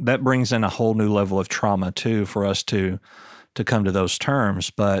me. That brings in a whole new level of trauma too for us to come to those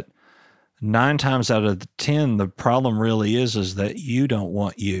terms. But 9 times out of 10, the problem really is that you don't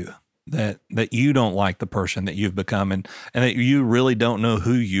want you, that you don't like the person that you've become, and that you really don't know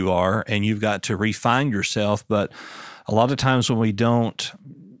who you are, and you've got to refine yourself. But a lot of times when we don't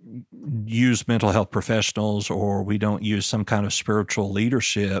use mental health professionals, or we don't use some kind of spiritual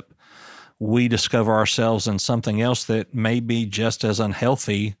leadership, we discover ourselves in something else that may be just as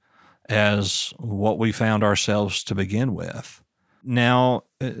unhealthy as what we found ourselves to begin with. Now,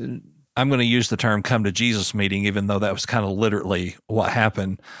 I'm going to use the term come to Jesus meeting, even though that was kind of literally what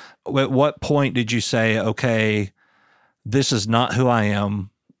happened. At what point did you say, okay, this is not who I am,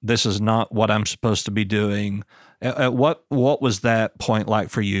 this is not what I'm supposed to be doing? At what was that point like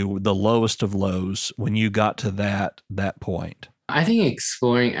for you, the lowest of lows, when you got to that point? I think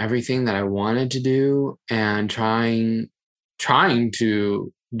exploring everything that I wanted to do and trying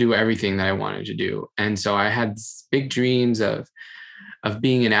to do everything that I wanted to do. And so I had big dreams of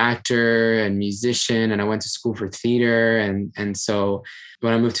being an actor and musician, and I went to school for theater. And so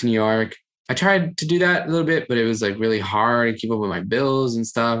when I moved to New York, I tried to do that a little bit, but it was like really hard to keep up with my bills and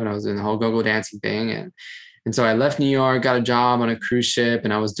stuff. And I was doing the whole go-go dancing thing. And so I left New York, got a job on a cruise ship,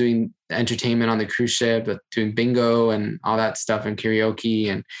 and I was doing entertainment on the cruise ship, doing bingo and all that stuff and karaoke.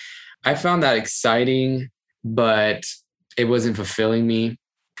 And I found that exciting, but it wasn't fulfilling me.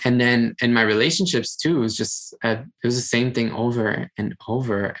 And then in my relationships too, it was just, it was the same thing over and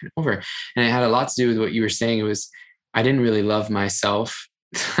over and over. And it had a lot to do with what you were saying. I didn't really love myself.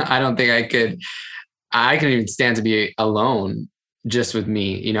 I don't think I couldn't even stand to be alone just with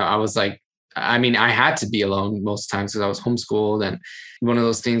me. You know, I was like, I mean, I had to be alone most times because I was homeschooled, and one of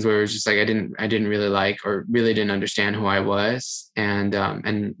those things where it was just like, I didn't really like, or really didn't understand who I was. And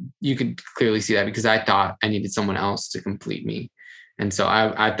you could clearly see that because I thought I needed someone else to complete me. And so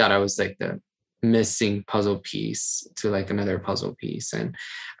I thought I was like the missing puzzle piece to like another puzzle piece. And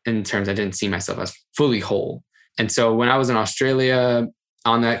in terms, I didn't see myself as fully whole. And so when I was in Australia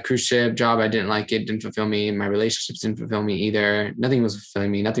on that cruise ship job, I didn't like it, didn't fulfill me. My relationships didn't fulfill me either. Nothing was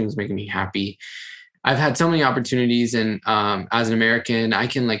fulfilling me. Nothing was making me happy. I've had so many opportunities, and as an American, I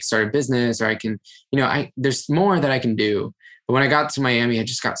can like start a business, or I can, there's more that I can do. But when I got to Miami, I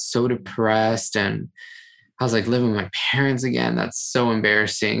just got so depressed, and I was like living with my parents again. That's so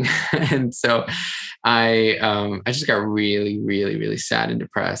embarrassing. And so I just got really, really, really sad and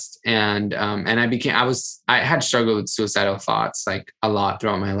depressed. And I had struggled with suicidal thoughts like a lot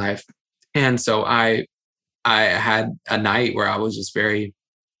throughout my life. And so I had a night where I was just very,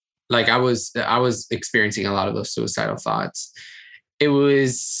 like, I was experiencing a lot of those suicidal thoughts. It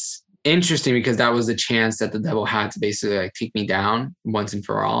was interesting because that was the chance that the devil had to basically like take me down once and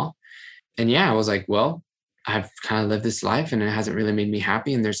for all. And yeah, I was like, well, I've kind of lived this life and it hasn't really made me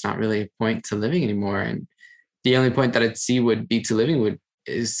happy, and there's not really a point to living anymore. And the only point that I'd see would be to living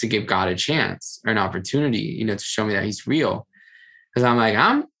is to give God a chance or an opportunity, to show me that he's real. Cause I'm like,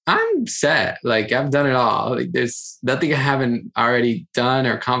 I'm set. Like I've done it all. Like there's nothing I haven't already done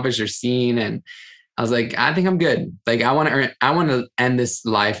or accomplished or seen. And I was like, I think I'm good. Like I want to end this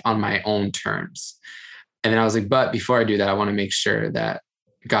life on my own terms. And then I was like, but before I do that, I want to make sure that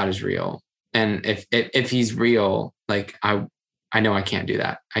God is real. And if he's real, like I know I can't do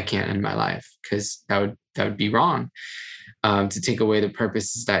that. I can't end my life because that would be wrong, to take away the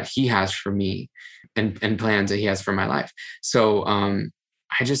purposes that he has for me and plans that he has for my life. So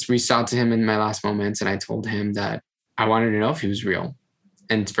I just reached out to him in my last moments, and I told him that I wanted to know if he was real,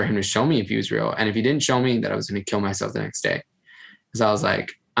 and for him to show me if he was real. And if he didn't show me, that I was going to kill myself the next day, because I was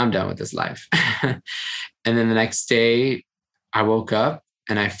like, I'm done with this life. And then the next day I woke up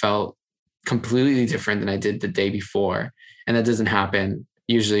and I felt completely different than I did the day before. And that doesn't happen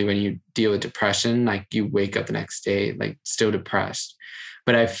usually when you deal with depression. Like you wake up the next day, like still depressed.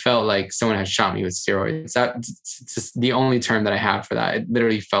 But I felt like someone had shot me with steroids. That's just the only term that I have for that. It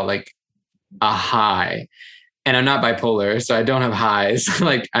literally felt like a high. And I'm not bipolar, so I don't have highs.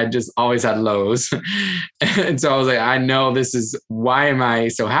 Like I just always had lows. And so I was like, I know this is, why am I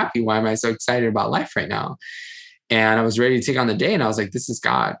so happy? Why am I so excited about life right now? And I was ready to take on the day. And I was like, this is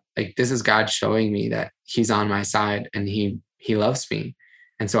God. Like, this is God showing me that he's on my side and he loves me.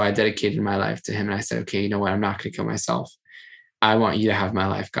 And so I dedicated my life to him. And I said, okay, you know what? I'm not going to kill myself. I want you to have my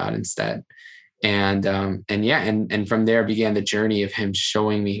life, God, instead. And from there began the journey of him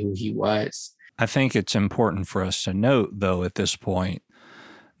showing me who he was. I think it's important for us to note, though, at this point,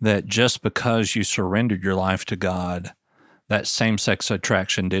 that just because you surrendered your life to God, that same-sex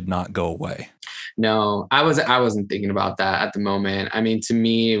attraction did not go away. No, I wasn't thinking about that at the moment. I mean, to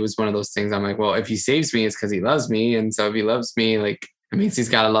me, it was one of those things. I'm like, well, if he saves me, it's because he loves me. And so if he loves me, like, it means he's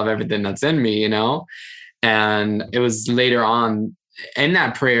got to love everything that's in me, And it was later on in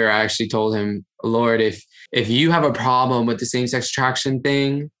that prayer, I actually told him, Lord, if you have a problem with the same-sex attraction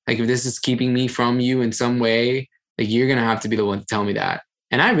thing, like if this is keeping me from you in some way, like you're going to have to be the one to tell me that.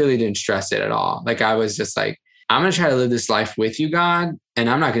 And I really didn't stress it at all. Like I was just like, I'm going to try to live this life with you, God, and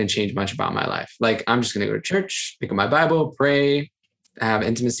I'm not going to change much about my life. Like, I'm just going to go to church, pick up my Bible, pray, have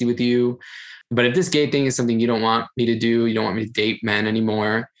intimacy with you. But if this gay thing is something you don't want me to do, you don't want me to date men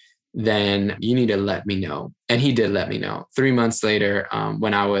anymore, then you need to let me know. And he did let me know. 3 months later,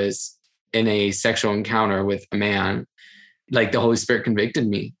 when I was in a sexual encounter with a man, like the Holy Spirit convicted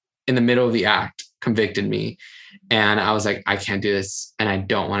me in the middle of the act, convicted me. And I was like, I can't do this. And I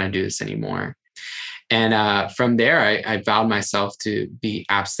don't want to do this anymore. And from there, I vowed myself to be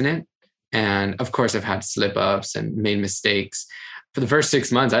abstinent. And of course, I've had slip ups and made mistakes. For the first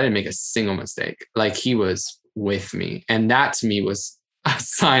 6 months, I didn't make a single mistake. Like he was with me. And that to me was a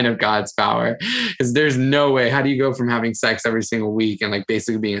sign of God's power, because there's no way. How do you go from having sex every single week and like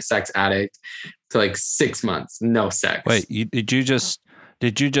basically being a sex addict to like 6 months, no sex? Wait, did you just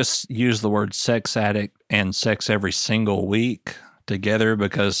Did you just use the word sex addict and sex every single week together?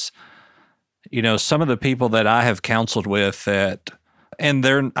 Because, some of the people that I have counseled with I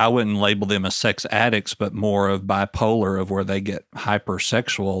wouldn't label them as sex addicts, but more of bipolar, of where they get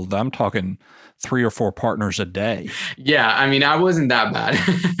hypersexual. I'm talking 3 or 4 partners a day. Yeah, I mean, I wasn't that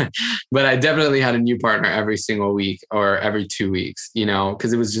bad, but I definitely had a new partner every single week or every 2 weeks,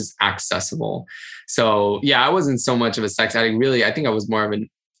 because it was just accessible. So yeah, I wasn't so much of a sex addict. Really, I think I was more of an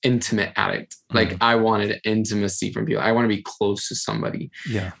intimate addict. Like I wanted intimacy from people. I want to be close to somebody.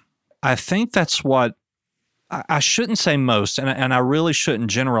 Yeah. I think that's what I shouldn't say most, and I really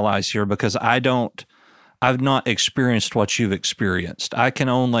shouldn't generalize here, because I've not experienced what you've experienced. I can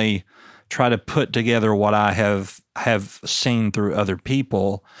only try to put together what I have seen through other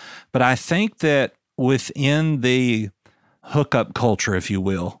people. But I think that within the hookup culture, if you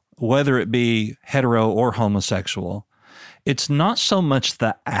will, whether it be hetero or homosexual, it's not so much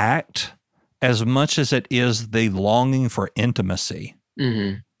the act as much as it is the longing for intimacy.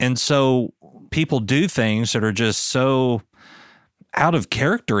 Mm-hmm. And so people do things that are just so out of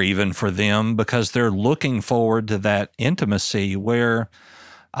character even for them, because they're looking forward to that intimacy. Where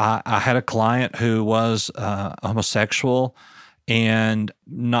I had a client who was homosexual, and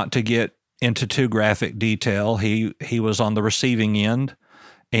not to get into too graphic detail, he was on the receiving end,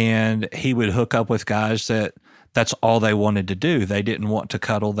 and he would hook up with guys that's all they wanted to do. They didn't want to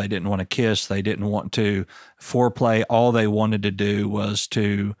cuddle. They didn't want to kiss. They didn't want to foreplay. All they wanted to do was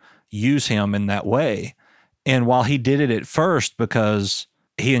to use him in that way. And while he did it at first because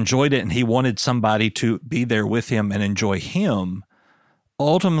he enjoyed it and he wanted somebody to be there with him and enjoy him,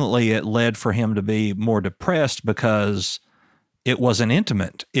 ultimately it led for him to be more depressed, because it wasn't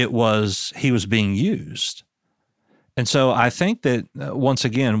intimate. He was being used. And so I think that, once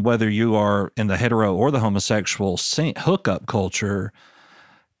again, whether you are in the hetero or the homosexual hookup culture,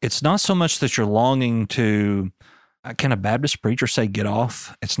 it's not so much that you're longing to, can a Baptist preacher say get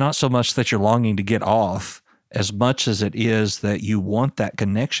off? It's not so much that you're longing to get off as much as it is that you want that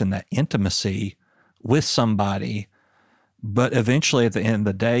connection, that intimacy with somebody. But eventually at the end of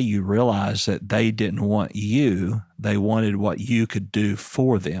the day, you realize that they didn't want you. They wanted what you could do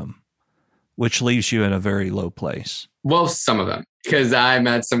for them, which leaves you in a very low place. Well, some of them, because I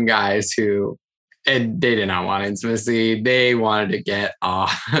met some guys who, and they did not want intimacy. They wanted to get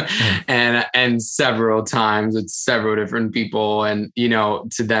off, and several times with several different people. And,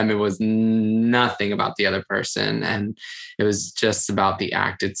 to them, it was nothing about the other person. And it was just about the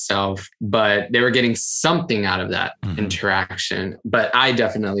act itself. But they were getting something out of that interaction. But I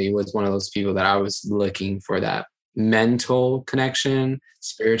definitely was one of those people that I was looking for that mental connection,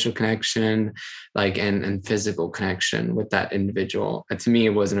 spiritual connection, and physical connection with that individual. And to me,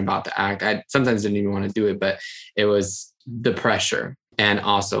 it wasn't about the act. I sometimes didn't even want to do it, but it was the pressure and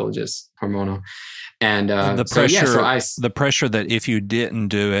also just hormonal. And the pressure that if you didn't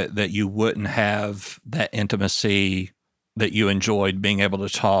do it, that you wouldn't have that intimacy that you enjoyed, being able to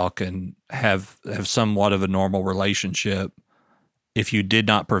talk and have somewhat of a normal relationship. If you did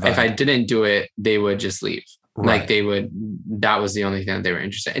not provide, if I didn't do it, they would just leave. Right. That was the only thing that they were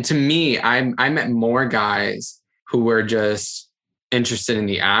interested in. And to me, I met more guys who were just interested in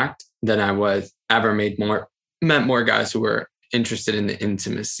the act than I was ever met more guys who were interested in the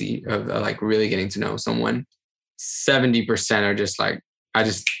intimacy of really getting to know someone. 70% are just like, I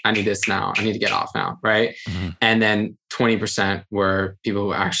need this now. I need to get off now. Right. Mm-hmm. And then 20% were people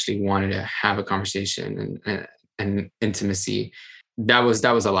who actually wanted to have a conversation and intimacy. That was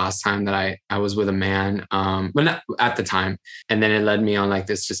the last time that I was with a man, but not at the time. And then it led me on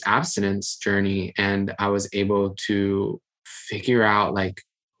this just abstinence journey. And I was able to figure out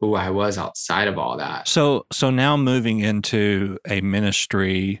who I was outside of all that. So now moving into a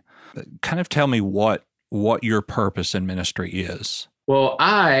ministry, kind of tell me what your purpose in ministry is. Well,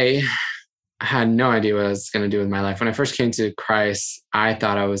 I had no idea what I was going to do with my life. When I first came to Christ, I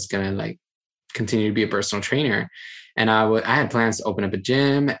thought I was going to continue to be a personal trainer. And I had plans to open up a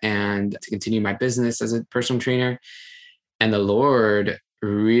gym and to continue my business as a personal trainer. And the Lord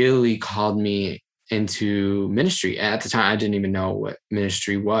really called me into ministry. And at the time, I didn't even know what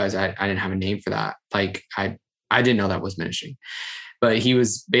ministry was. I didn't have a name for that. I didn't know that was ministry. But he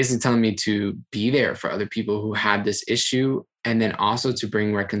was basically telling me to be there for other people who had this issue, and then also to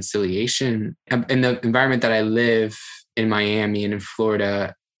bring reconciliation. In the environment that I live in Miami and in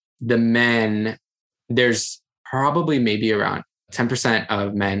Florida, the men, there's probably maybe around 10%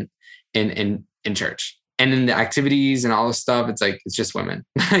 of men in church. And in the activities and all this stuff, it's just women.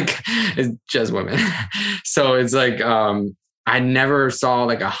 It's just women. So it's I never saw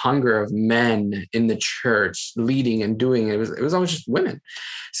like a hunger of men in the church leading and doing it. It was always just women.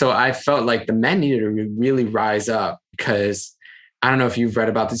 So I felt like the men needed to really rise up, because I don't know if you've read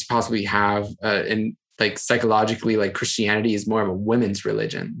about this, possibly have, and like psychologically, like Christianity is more of a women's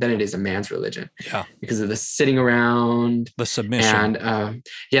religion than it is a man's religion. Yeah. Because of the sitting around, the submission, and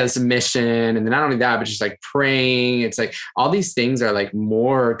the submission, and then not only that, but just like praying. It's like all these things are like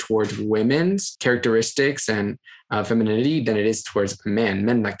more towards women's characteristics and femininity than it is towards men.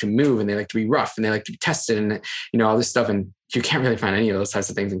 Men like to move, and they like to be rough, and they like to be tested, and all this stuff. And you can't really find any of those types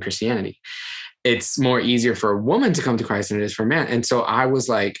of things in Christianity. It's more easier for a woman to come to Christ than it is for a man. And so I was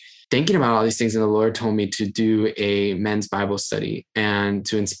like thinking about all these things, and the Lord told me to do a men's Bible study and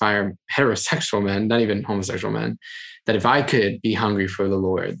to inspire heterosexual men, not even homosexual men, that if I could be hungry for the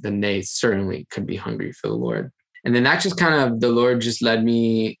Lord, then they certainly could be hungry for the Lord. And then that just kind of, the Lord just led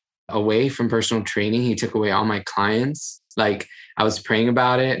me away from personal training. He took away all my clients. Like, I was praying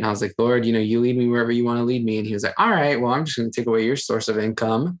about it, and I was like, Lord, you lead me wherever you want to lead me. And he was like, all right, well, I'm just going to take away your source of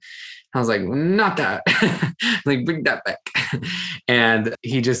income. I was like, not that. Like, bring that back. And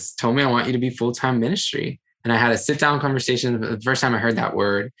he just told me, I want you to be full-time ministry. And I had a sit-down conversation. The first time I heard that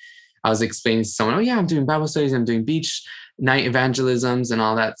word, I was explaining to someone, oh yeah, I'm doing Bible studies, I'm doing beach night evangelisms and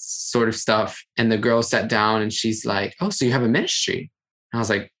all that sort of stuff. And the girl sat down and she's like, oh, so you have a ministry? And I was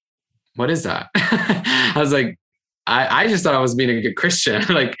like, what is that? I was like, I just thought I was being a good Christian,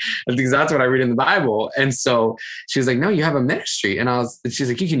 like, because that's what I read in the Bible. And so she was like, no, you have a ministry. And she's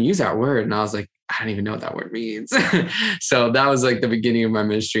like, you can use that word. And I was like, I don't even know what that word means. So that was like the beginning of my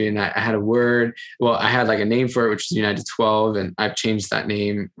ministry. And I had a word. Well, I had like a name for it, which is United 12. And I've changed that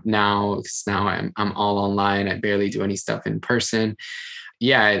name now, because now I'm all online. I barely do any stuff in person.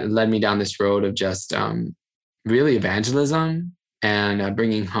 Yeah, it led me down this road of just really evangelism, and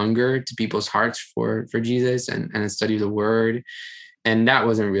bringing hunger to people's hearts for Jesus, and a study of the word. And that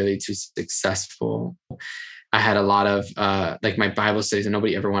wasn't really too successful. I had a lot of like my Bible studies, and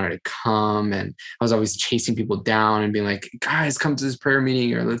nobody ever wanted to come. And I was always chasing people down and being like, guys, come to this prayer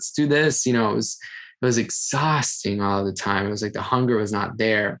meeting, or let's do this. It was exhausting all the time. It was like the hunger was not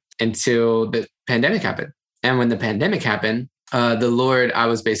there until the pandemic happened. And when the pandemic happened, the Lord, I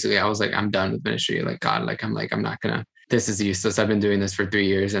was like, I'm done with ministry. Like, God, I'm not gonna, this is useless. I've been doing this for 3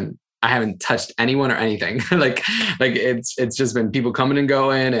 years and I haven't touched anyone or anything. like it's just been people coming and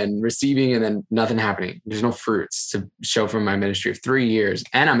going and receiving, and then nothing happening. There's no fruits to show from my ministry of 3 years.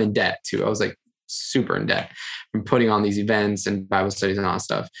 And I'm in debt too. I was like super in debt from putting on these events and Bible studies and all that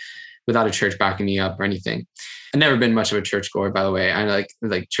stuff without a church backing me up or anything. I've never been much of a churchgoer, by the way. I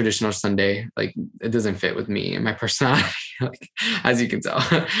like traditional Sunday, like it doesn't fit with me and my personality, like, as you can tell.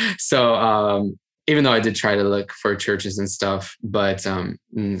 So, even though I did try to look for churches and stuff, but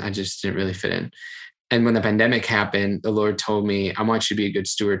I just didn't really fit in. And when the pandemic happened, the Lord told me, I want you to be a good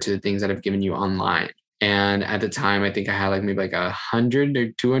steward to the things that I've given you online. And at the time, I think I had like maybe like 100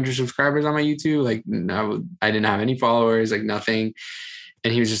 or 200 subscribers on my YouTube. Like, no, I didn't have any followers, like nothing.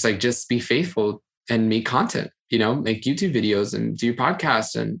 And he was just like, just be faithful and make content, make YouTube videos and do your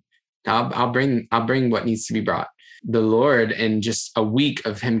podcast, and I'll bring what needs to be brought. The Lord, in just a week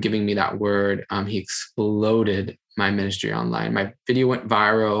of him giving me that word, he exploded my ministry online. My video went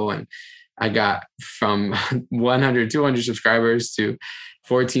viral, and I got from 100, 200 subscribers to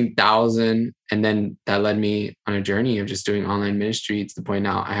 14,000. And then that led me on a journey of just doing online ministry to the point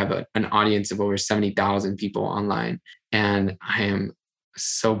now I have an audience of over 70,000 people online. And I am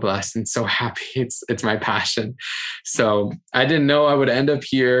so blessed and so happy. It's my passion. So I didn't know I would end up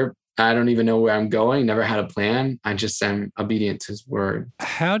here. I don't even know where I'm going. Never had a plan. I just am obedient to his word.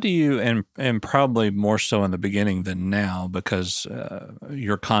 How do you, and probably more so in the beginning than now, because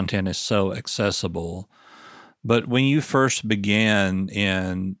your content is so accessible, but when you first began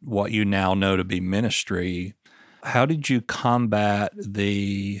in what you now know to be ministry, how did you combat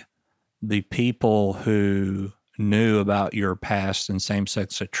the people who knew about your past and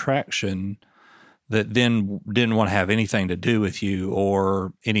same-sex attraction that then didn't want to have anything to do with you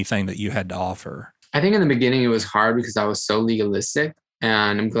or anything that you had to offer? I think in the beginning it was hard because I was so legalistic,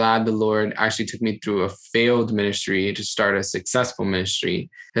 and I'm glad the Lord actually took me through a failed ministry to start a successful ministry,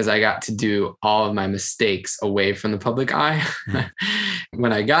 because I got to do all of my mistakes away from the public eye.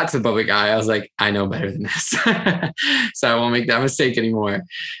 When I got to the public eye, I was like, I know better than this. So I won't make that mistake anymore.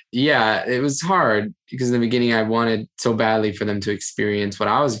 Yeah, it was hard because in the beginning I wanted so badly for them to experience what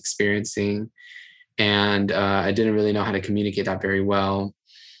I was experiencing. And I didn't really know how to communicate that very well.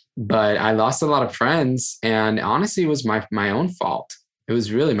 But I lost a lot of friends. And honestly, it was my own fault. It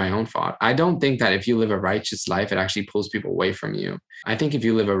was really my own fault. I don't think that if you live a righteous life, it actually pulls people away from you. I think if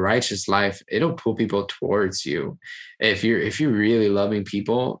you live a righteous life, it'll pull people towards you. If you're really loving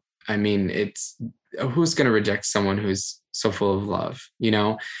people, I mean, it's who's going to reject someone who's so full of love, you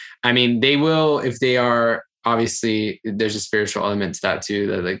know? I mean, they will if they are. Obviously, there's a spiritual element to that too,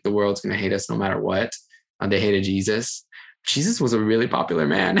 that like the world's going to hate us no matter what. They hated Jesus. Jesus was a really popular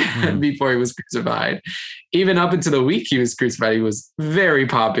man before he was crucified. Even up until the week he was crucified, he was very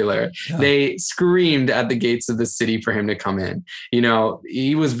popular. Yeah. They screamed at the gates of the city for him to come in. You know,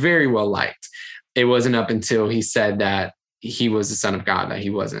 he was very well liked. It wasn't up until he said that he was the Son of God that he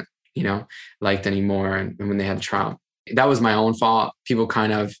wasn't, you know, liked anymore. And when they had the trial, that was my own fault. People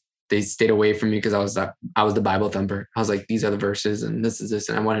they stayed away from me because I was the Bible thumper. I was like, these are the verses and this is this.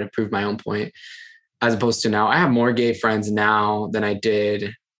 And I wanted to prove my own point. As opposed to now, I have more gay friends now than I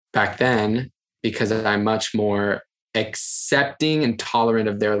did back then because I'm much more accepting and tolerant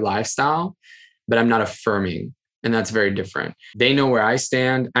of their lifestyle, but I'm not affirming. And that's very different. They know where I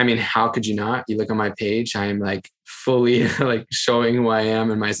stand. I mean, how could you not? You look on my page, I am like fully like showing who I am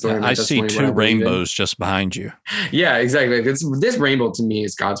and my story. Yeah, I see two rainbows just behind you. Yeah, exactly. This rainbow to me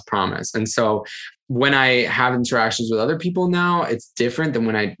is God's promise. And so when I have interactions with other people now, it's different than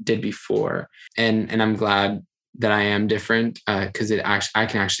when I did before. And I'm glad that I am different because I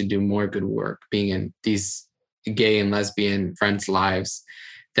can actually do more good work being in these gay and lesbian friends' lives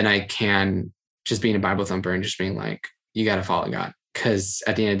than I can just being a Bible thumper and just being like, you got to follow God. Because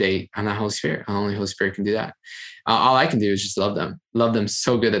at the end of the day, I'm not Holy Spirit. Only Holy Spirit can do that. All I can do is just love them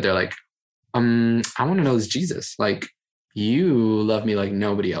so good that they're like, I want to know this Jesus. Like, you love me like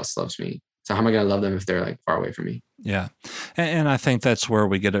nobody else loves me. So how am I going to love them if they're like far away from me? Yeah. And I think that's where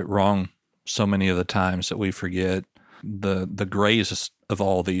we get it wrong so many of the times, that we forget the greatest of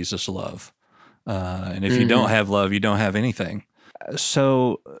all these is love. And if you don't have love, you don't have anything.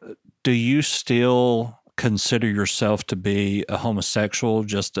 So do you still consider yourself to be a homosexual,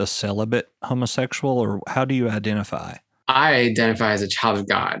 just a celibate homosexual, or how do you identify? I identify as a child of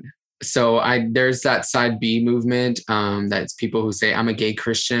God. So there's that side B movement that's people who say I'm a gay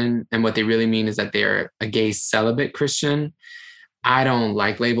Christian. And what they really mean is that they're a gay celibate Christian. I don't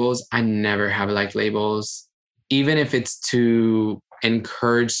like labels. I never have liked labels. Even if it's to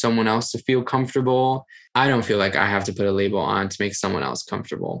encourage someone else to feel comfortable, I don't feel like I have to put a label on to make someone else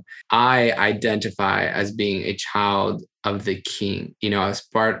comfortable. I identify as being a child of the King, you know, as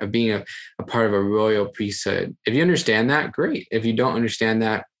part of being a part of a royal priesthood. If you understand that, great. If you don't understand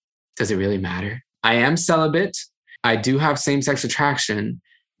that, does it really matter? I am celibate. I do have same-sex attraction,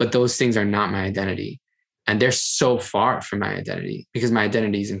 but those things are not my identity. And they're so far from my identity because my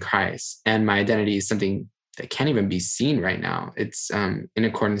identity is in Christ. And my identity is something that can't even be seen right now. It's in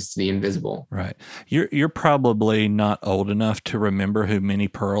accordance to the invisible. Right. You're probably not old enough to remember who Minnie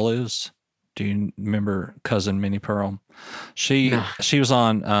Pearl is. Do you remember cousin Minnie Pearl? She was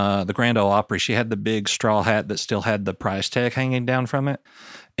on the Grand Ole Opry. She had the big straw hat that still had the price tag hanging down from it.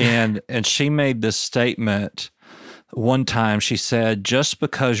 And she made this statement one time. She said, just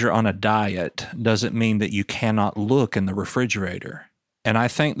because you're on a diet doesn't mean that you cannot look in the refrigerator. And I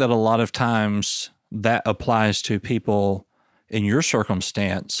think that a lot of times that applies to people in your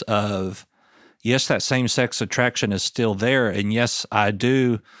circumstance of, yes, that same-sex attraction is still there. And yes, I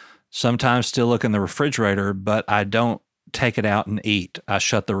do sometimes still look in the refrigerator, but I don't take it out and eat. I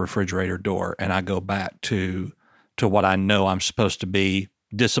shut the refrigerator door and I go back to what I know I'm supposed to be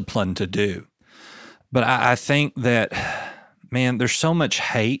disciplined to do. But I think that, man, there's so much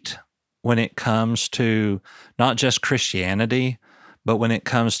hate when it comes to not just Christianity, but when it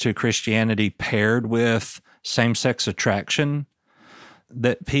comes to Christianity paired with same-sex attraction,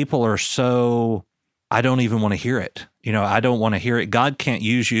 that people are so, I don't even want to hear it. You know, I don't want to hear it. God can't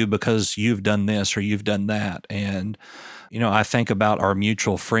use you because you've done this or you've done that. And, you know, I think about our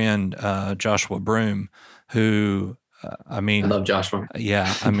mutual friend, Joshua Broom, who, I love Joshua.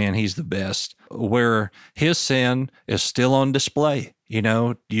 Yeah, I mean, he's the best. Where his sin is still on display. You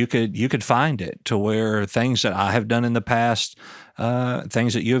know, you could find it to where things that I have done in the past,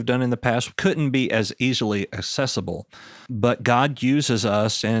 things that you have done in the past couldn't be as easily accessible. But God uses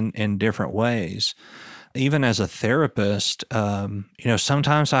us in different ways. Even as a therapist, you know,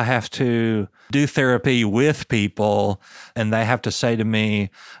 sometimes I have to do therapy with people and they have to say to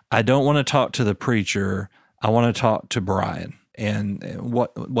me, I don't want to talk to the preacher. I want to talk to Brian. And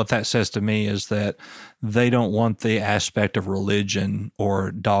what that says to me is that they don't want the aspect of religion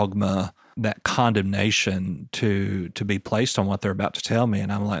or dogma, that condemnation to be placed on what they're about to tell me.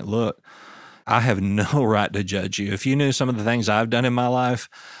 And I'm like, look, I have no right to judge you. If you knew some of the things I've done in my life,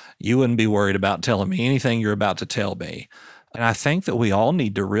 you wouldn't be worried about telling me anything you're about to tell me. And I think that we all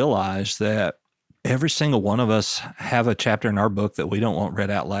need to realize that every single one of us have a chapter in our book that we don't want read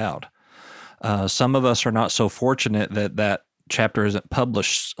out loud. Some of us are not so fortunate that that chapter isn't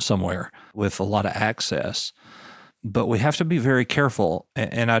published somewhere with a lot of access. But we have to be very careful.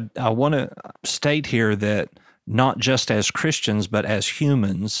 And I want to state here that not just as Christians, but as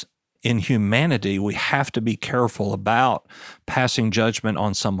humans, in humanity, we have to be careful about passing judgment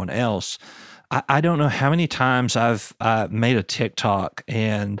on someone else. I don't know how many times I've made a TikTok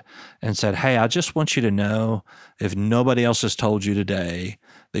and said, hey, I just want you to know, if nobody else has told you today,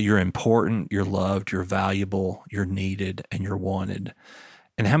 that you're important, you're loved, you're valuable, you're needed, and you're wanted.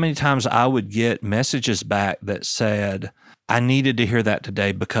 And how many times I would get messages back that said, I needed to hear that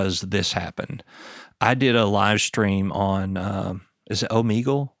today because this happened. I did a live stream on, is it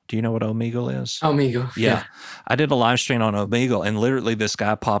Omegle? Do you know what Omegle is? Omegle. Yeah. I did a live stream on Omegle, and literally this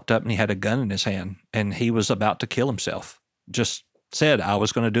guy popped up and he had a gun in his hand and he was about to kill himself. Just said, I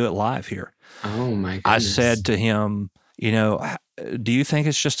was going to do it live here. Oh my goodness. I said to him, do you think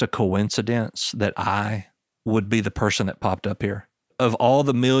it's just a coincidence that I would be the person that popped up here? Of all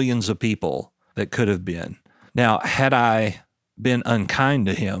the millions of people that could have been. Now, had I been unkind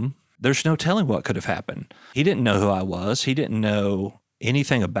to him, there's no telling what could have happened. He didn't know who I was. He didn't know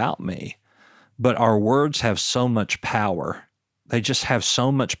anything about me. But our words have so much power. They just have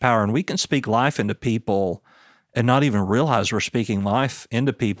so much power. And we can speak life into people and not even realize we're speaking life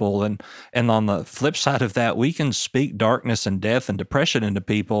into people. And on the flip side of that, we can speak darkness and death and depression into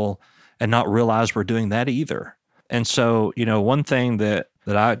people and not realize we're doing that either. And so, one thing that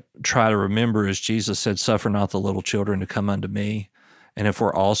I try to remember is Jesus said, suffer not the little children to come unto me. And if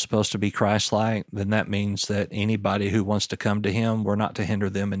we're all supposed to be Christ-like, then that means that anybody who wants to come to him, we're not to hinder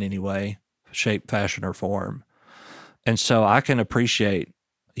them in any way, shape, fashion, or form. And so I can appreciate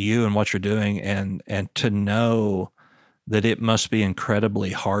you and what you're doing and to know that it must be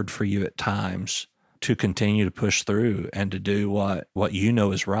incredibly hard for you at times to continue to push through and to do what you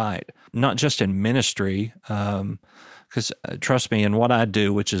know is right, not just in ministry, because trust me, in what I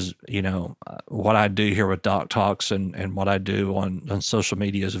do, which is, what I do here with Doc Talks and what I do on social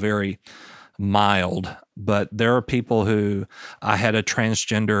media is very mild, but there are people who, I had a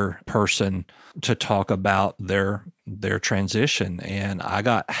transgender person to talk about their transition, and I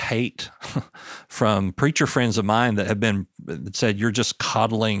got hate from preacher friends of mine that said, you're just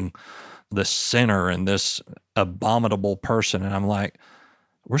coddling this sinner and this abominable person. And I'm like,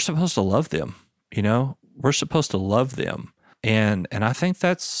 we're supposed to love them, we're supposed to love them. And I think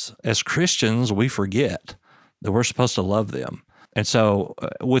that's, as Christians, we forget that we're supposed to love them. And so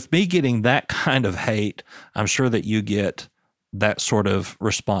with me getting that kind of hate, I'm sure that you get that sort of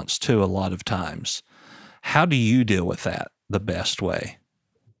response too a lot of times. How do you deal with that the best way?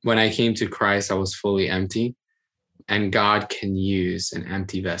 When I came to Christ, I was fully empty, and God can use an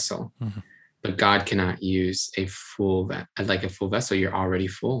empty vessel, but God cannot use a full vessel. You're already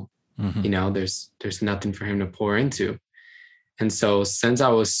full. There's nothing for him to pour into. And so since I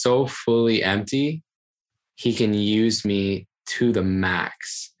was so fully empty, he can use me to the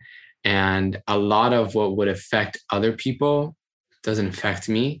max. And a lot of what would affect other people doesn't affect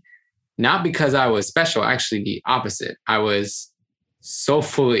me. Not because I was special, actually the opposite. I was so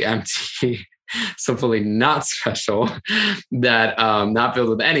fully empty, so fully not special, that not filled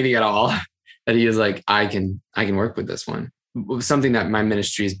with anything at all, that he was like, I can work with this one. Something that my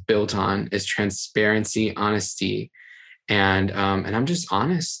ministry is built on is transparency, honesty. And I'm just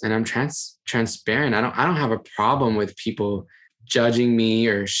honest, and I'm transparent. I don't have a problem with people judging me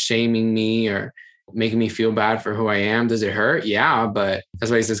or shaming me or making me feel bad for who I am. Does it hurt? Yeah, but that's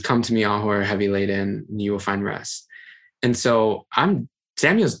why he says, come to me all who are heavy laden, and you will find rest. And so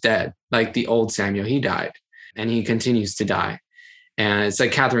Samuel's dead, like the old Samuel. He died, and he continues to die. And it's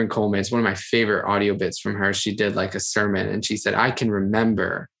like Catherine Coleman. It's one of my favorite audio bits from her. She did like a sermon, and she said, I can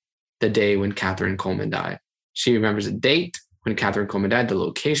remember the day when Catherine Coleman died. She remembers the date when Catherine Coleman died, the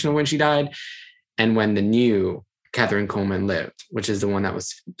location of when she died, and when the new Catherine Coleman lived, which is the one that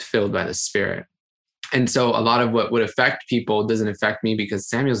was filled by the Spirit. And so a lot of what would affect people doesn't affect me because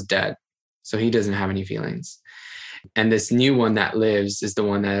Samuel's dead. So he doesn't have any feelings. And this new one that lives is the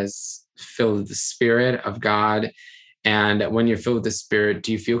one that is filled with the Spirit of God. And when you're filled with the Spirit,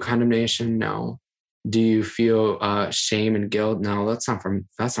 do you feel condemnation? No. Do you feel shame and guilt? No, that's not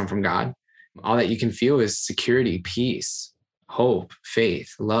from God. All that you can feel is security, peace, hope,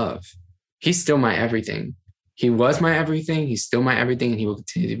 faith, love. He's still my everything. He was my everything. He's still my everything, and he will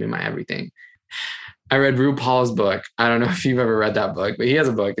continue to be my everything. I read RuPaul's book. I don't know if you've ever read that book, but he has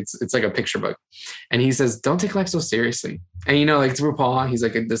a book. It's like a picture book. And he says, don't take life so seriously. And it's RuPaul. He's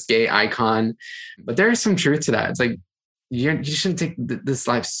like this gay icon. But there is some truth to that. It's like, you shouldn't take this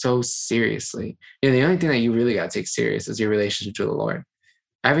life so seriously. The only thing that you really got to take serious is your relationship to the Lord.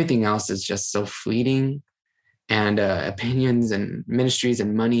 Everything else is just so fleeting, and opinions and ministries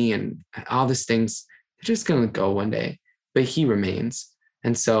and money and all these things, they're just going to go one day, but he remains.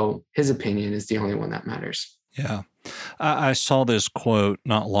 And so his opinion is the only one that matters. Yeah. I saw this quote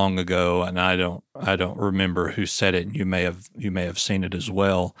not long ago, and I don't remember who said it, and you may have seen it as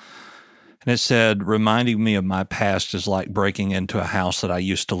well. And it said, reminding me of my past is like breaking into a house that I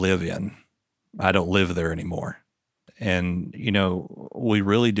used to live in. I don't live there anymore. And, we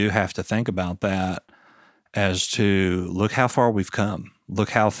really do have to think about that as to look how far we've come.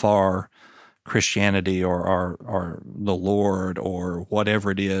 Look how far Christianity or the Lord or whatever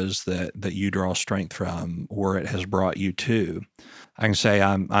it is that you draw strength from, where it has brought you to. I can say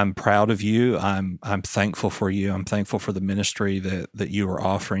I'm proud of you. I'm thankful for you. I'm thankful for the ministry that you are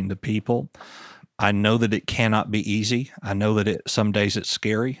offering to people. I know that it cannot be easy. I know that some days it's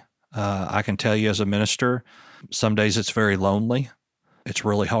scary. I can tell you as a minister, some days it's very lonely. It's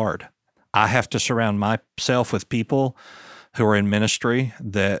really hard. I have to surround myself with people who are in ministry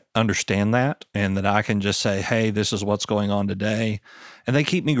that understand that, and that I can just say, hey, this is what's going on today. And they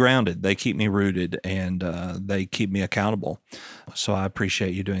keep me grounded. They keep me rooted, and they keep me accountable. So I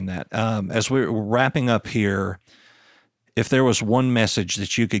appreciate you doing that. As we're wrapping up here, if there was one message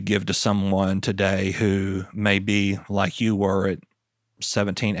that you could give to someone today who may be like you were at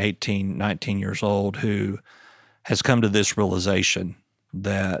 17, 18, 19 years old, who has come to this realization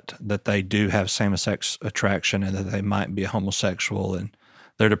that they do have same-sex attraction and that they might be a homosexual and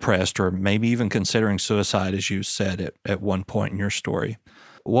they're depressed or maybe even considering suicide, as you said at one point in your story,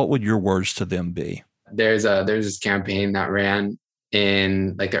 what would your words to them be? There's this campaign that ran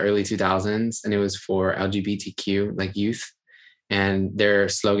in like the early 2000s, and it was for LGBTQ, like youth. And their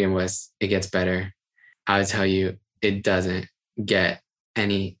slogan was, it gets better. I would tell you, it doesn't get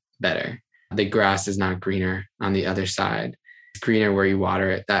any better. The grass is not greener on the other side. It's greener where you water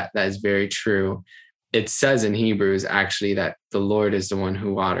it. That is very true. It says in Hebrews actually that the Lord is the one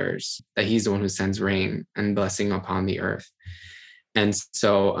who waters, that he's the one who sends rain and blessing upon the earth. And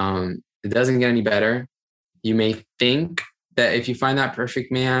so it doesn't get any better. You may think that if you find that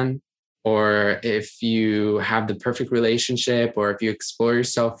perfect man, or if you have the perfect relationship, or if you explore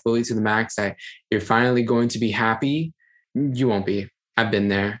yourself fully to the max, that you're finally going to be happy. You won't be. I've been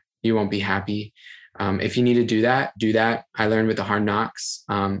there. You won't be happy. If you need to do that. I learned with the hard knocks.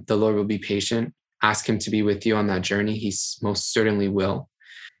 The Lord will be patient. Ask him to be with you on that journey. He most certainly will.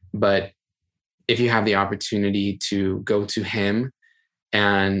 But if you have the opportunity to go to him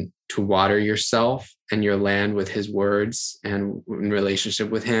and to water yourself and your land with his words and in relationship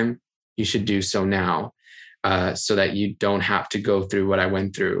with him, you should do so now, so that you don't have to go through what I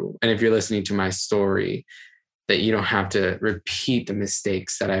went through. And if you're listening to my story, that you don't have to repeat the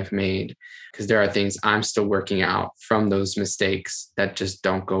mistakes that I've made, because there are things I'm still working out from those mistakes that just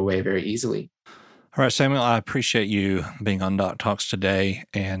don't go away very easily. All right, Samuel, I appreciate you being on Doc Talks today,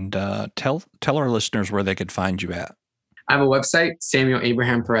 and tell our listeners where they could find you at. I have a website,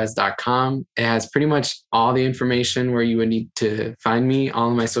 SamuelAbrahamPerez.com. It has pretty much all the information where you would need to find me, all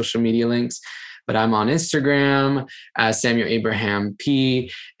of my social media links. But I'm on Instagram as Samuel Abraham P,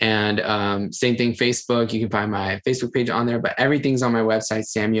 and same thing, Facebook. You can find my Facebook page on there, but everything's on my website,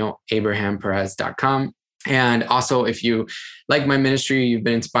 SamuelAbrahamPerez.com. And also, if you like my ministry, you've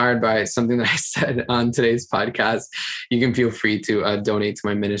been inspired by something that I said on today's podcast, you can feel free to donate to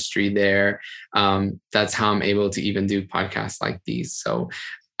my ministry there. That's how I'm able to even do podcasts like these. So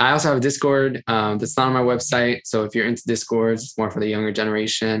I also have a Discord that's not on my website. So if you're into Discords, it's more for the younger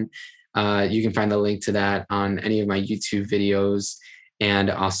generation. You can find the link to that on any of my YouTube videos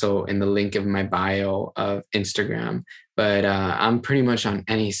and also in the link of my bio of Instagram. But I'm pretty much on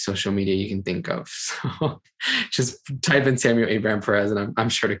any social media you can think of. So just type in Samuel Abraham Perez and I'm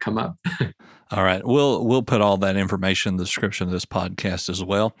sure to come up. All right. We'll put all that information in the description of this podcast as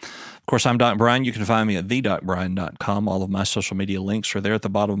well. Of course, I'm Doc Bryan. You can find me at thedocbryan.com. All of my social media links are there at the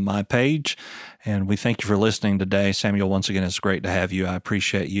bottom of my page. And we thank you for listening today. Samuel, once again, it's great to have you. I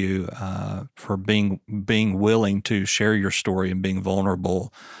appreciate you for being willing to share your story and being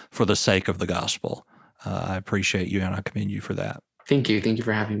vulnerable for the sake of the gospel. I appreciate you, and I commend you for that. Thank you. Thank you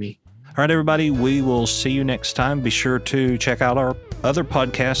for having me. All right, everybody, we will see you next time. Be sure to check out our other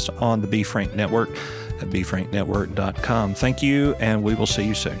podcasts on the Be Frank Network at BeFrankNetwork.com. Thank you, and we will see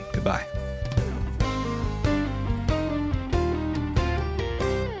you soon. Goodbye.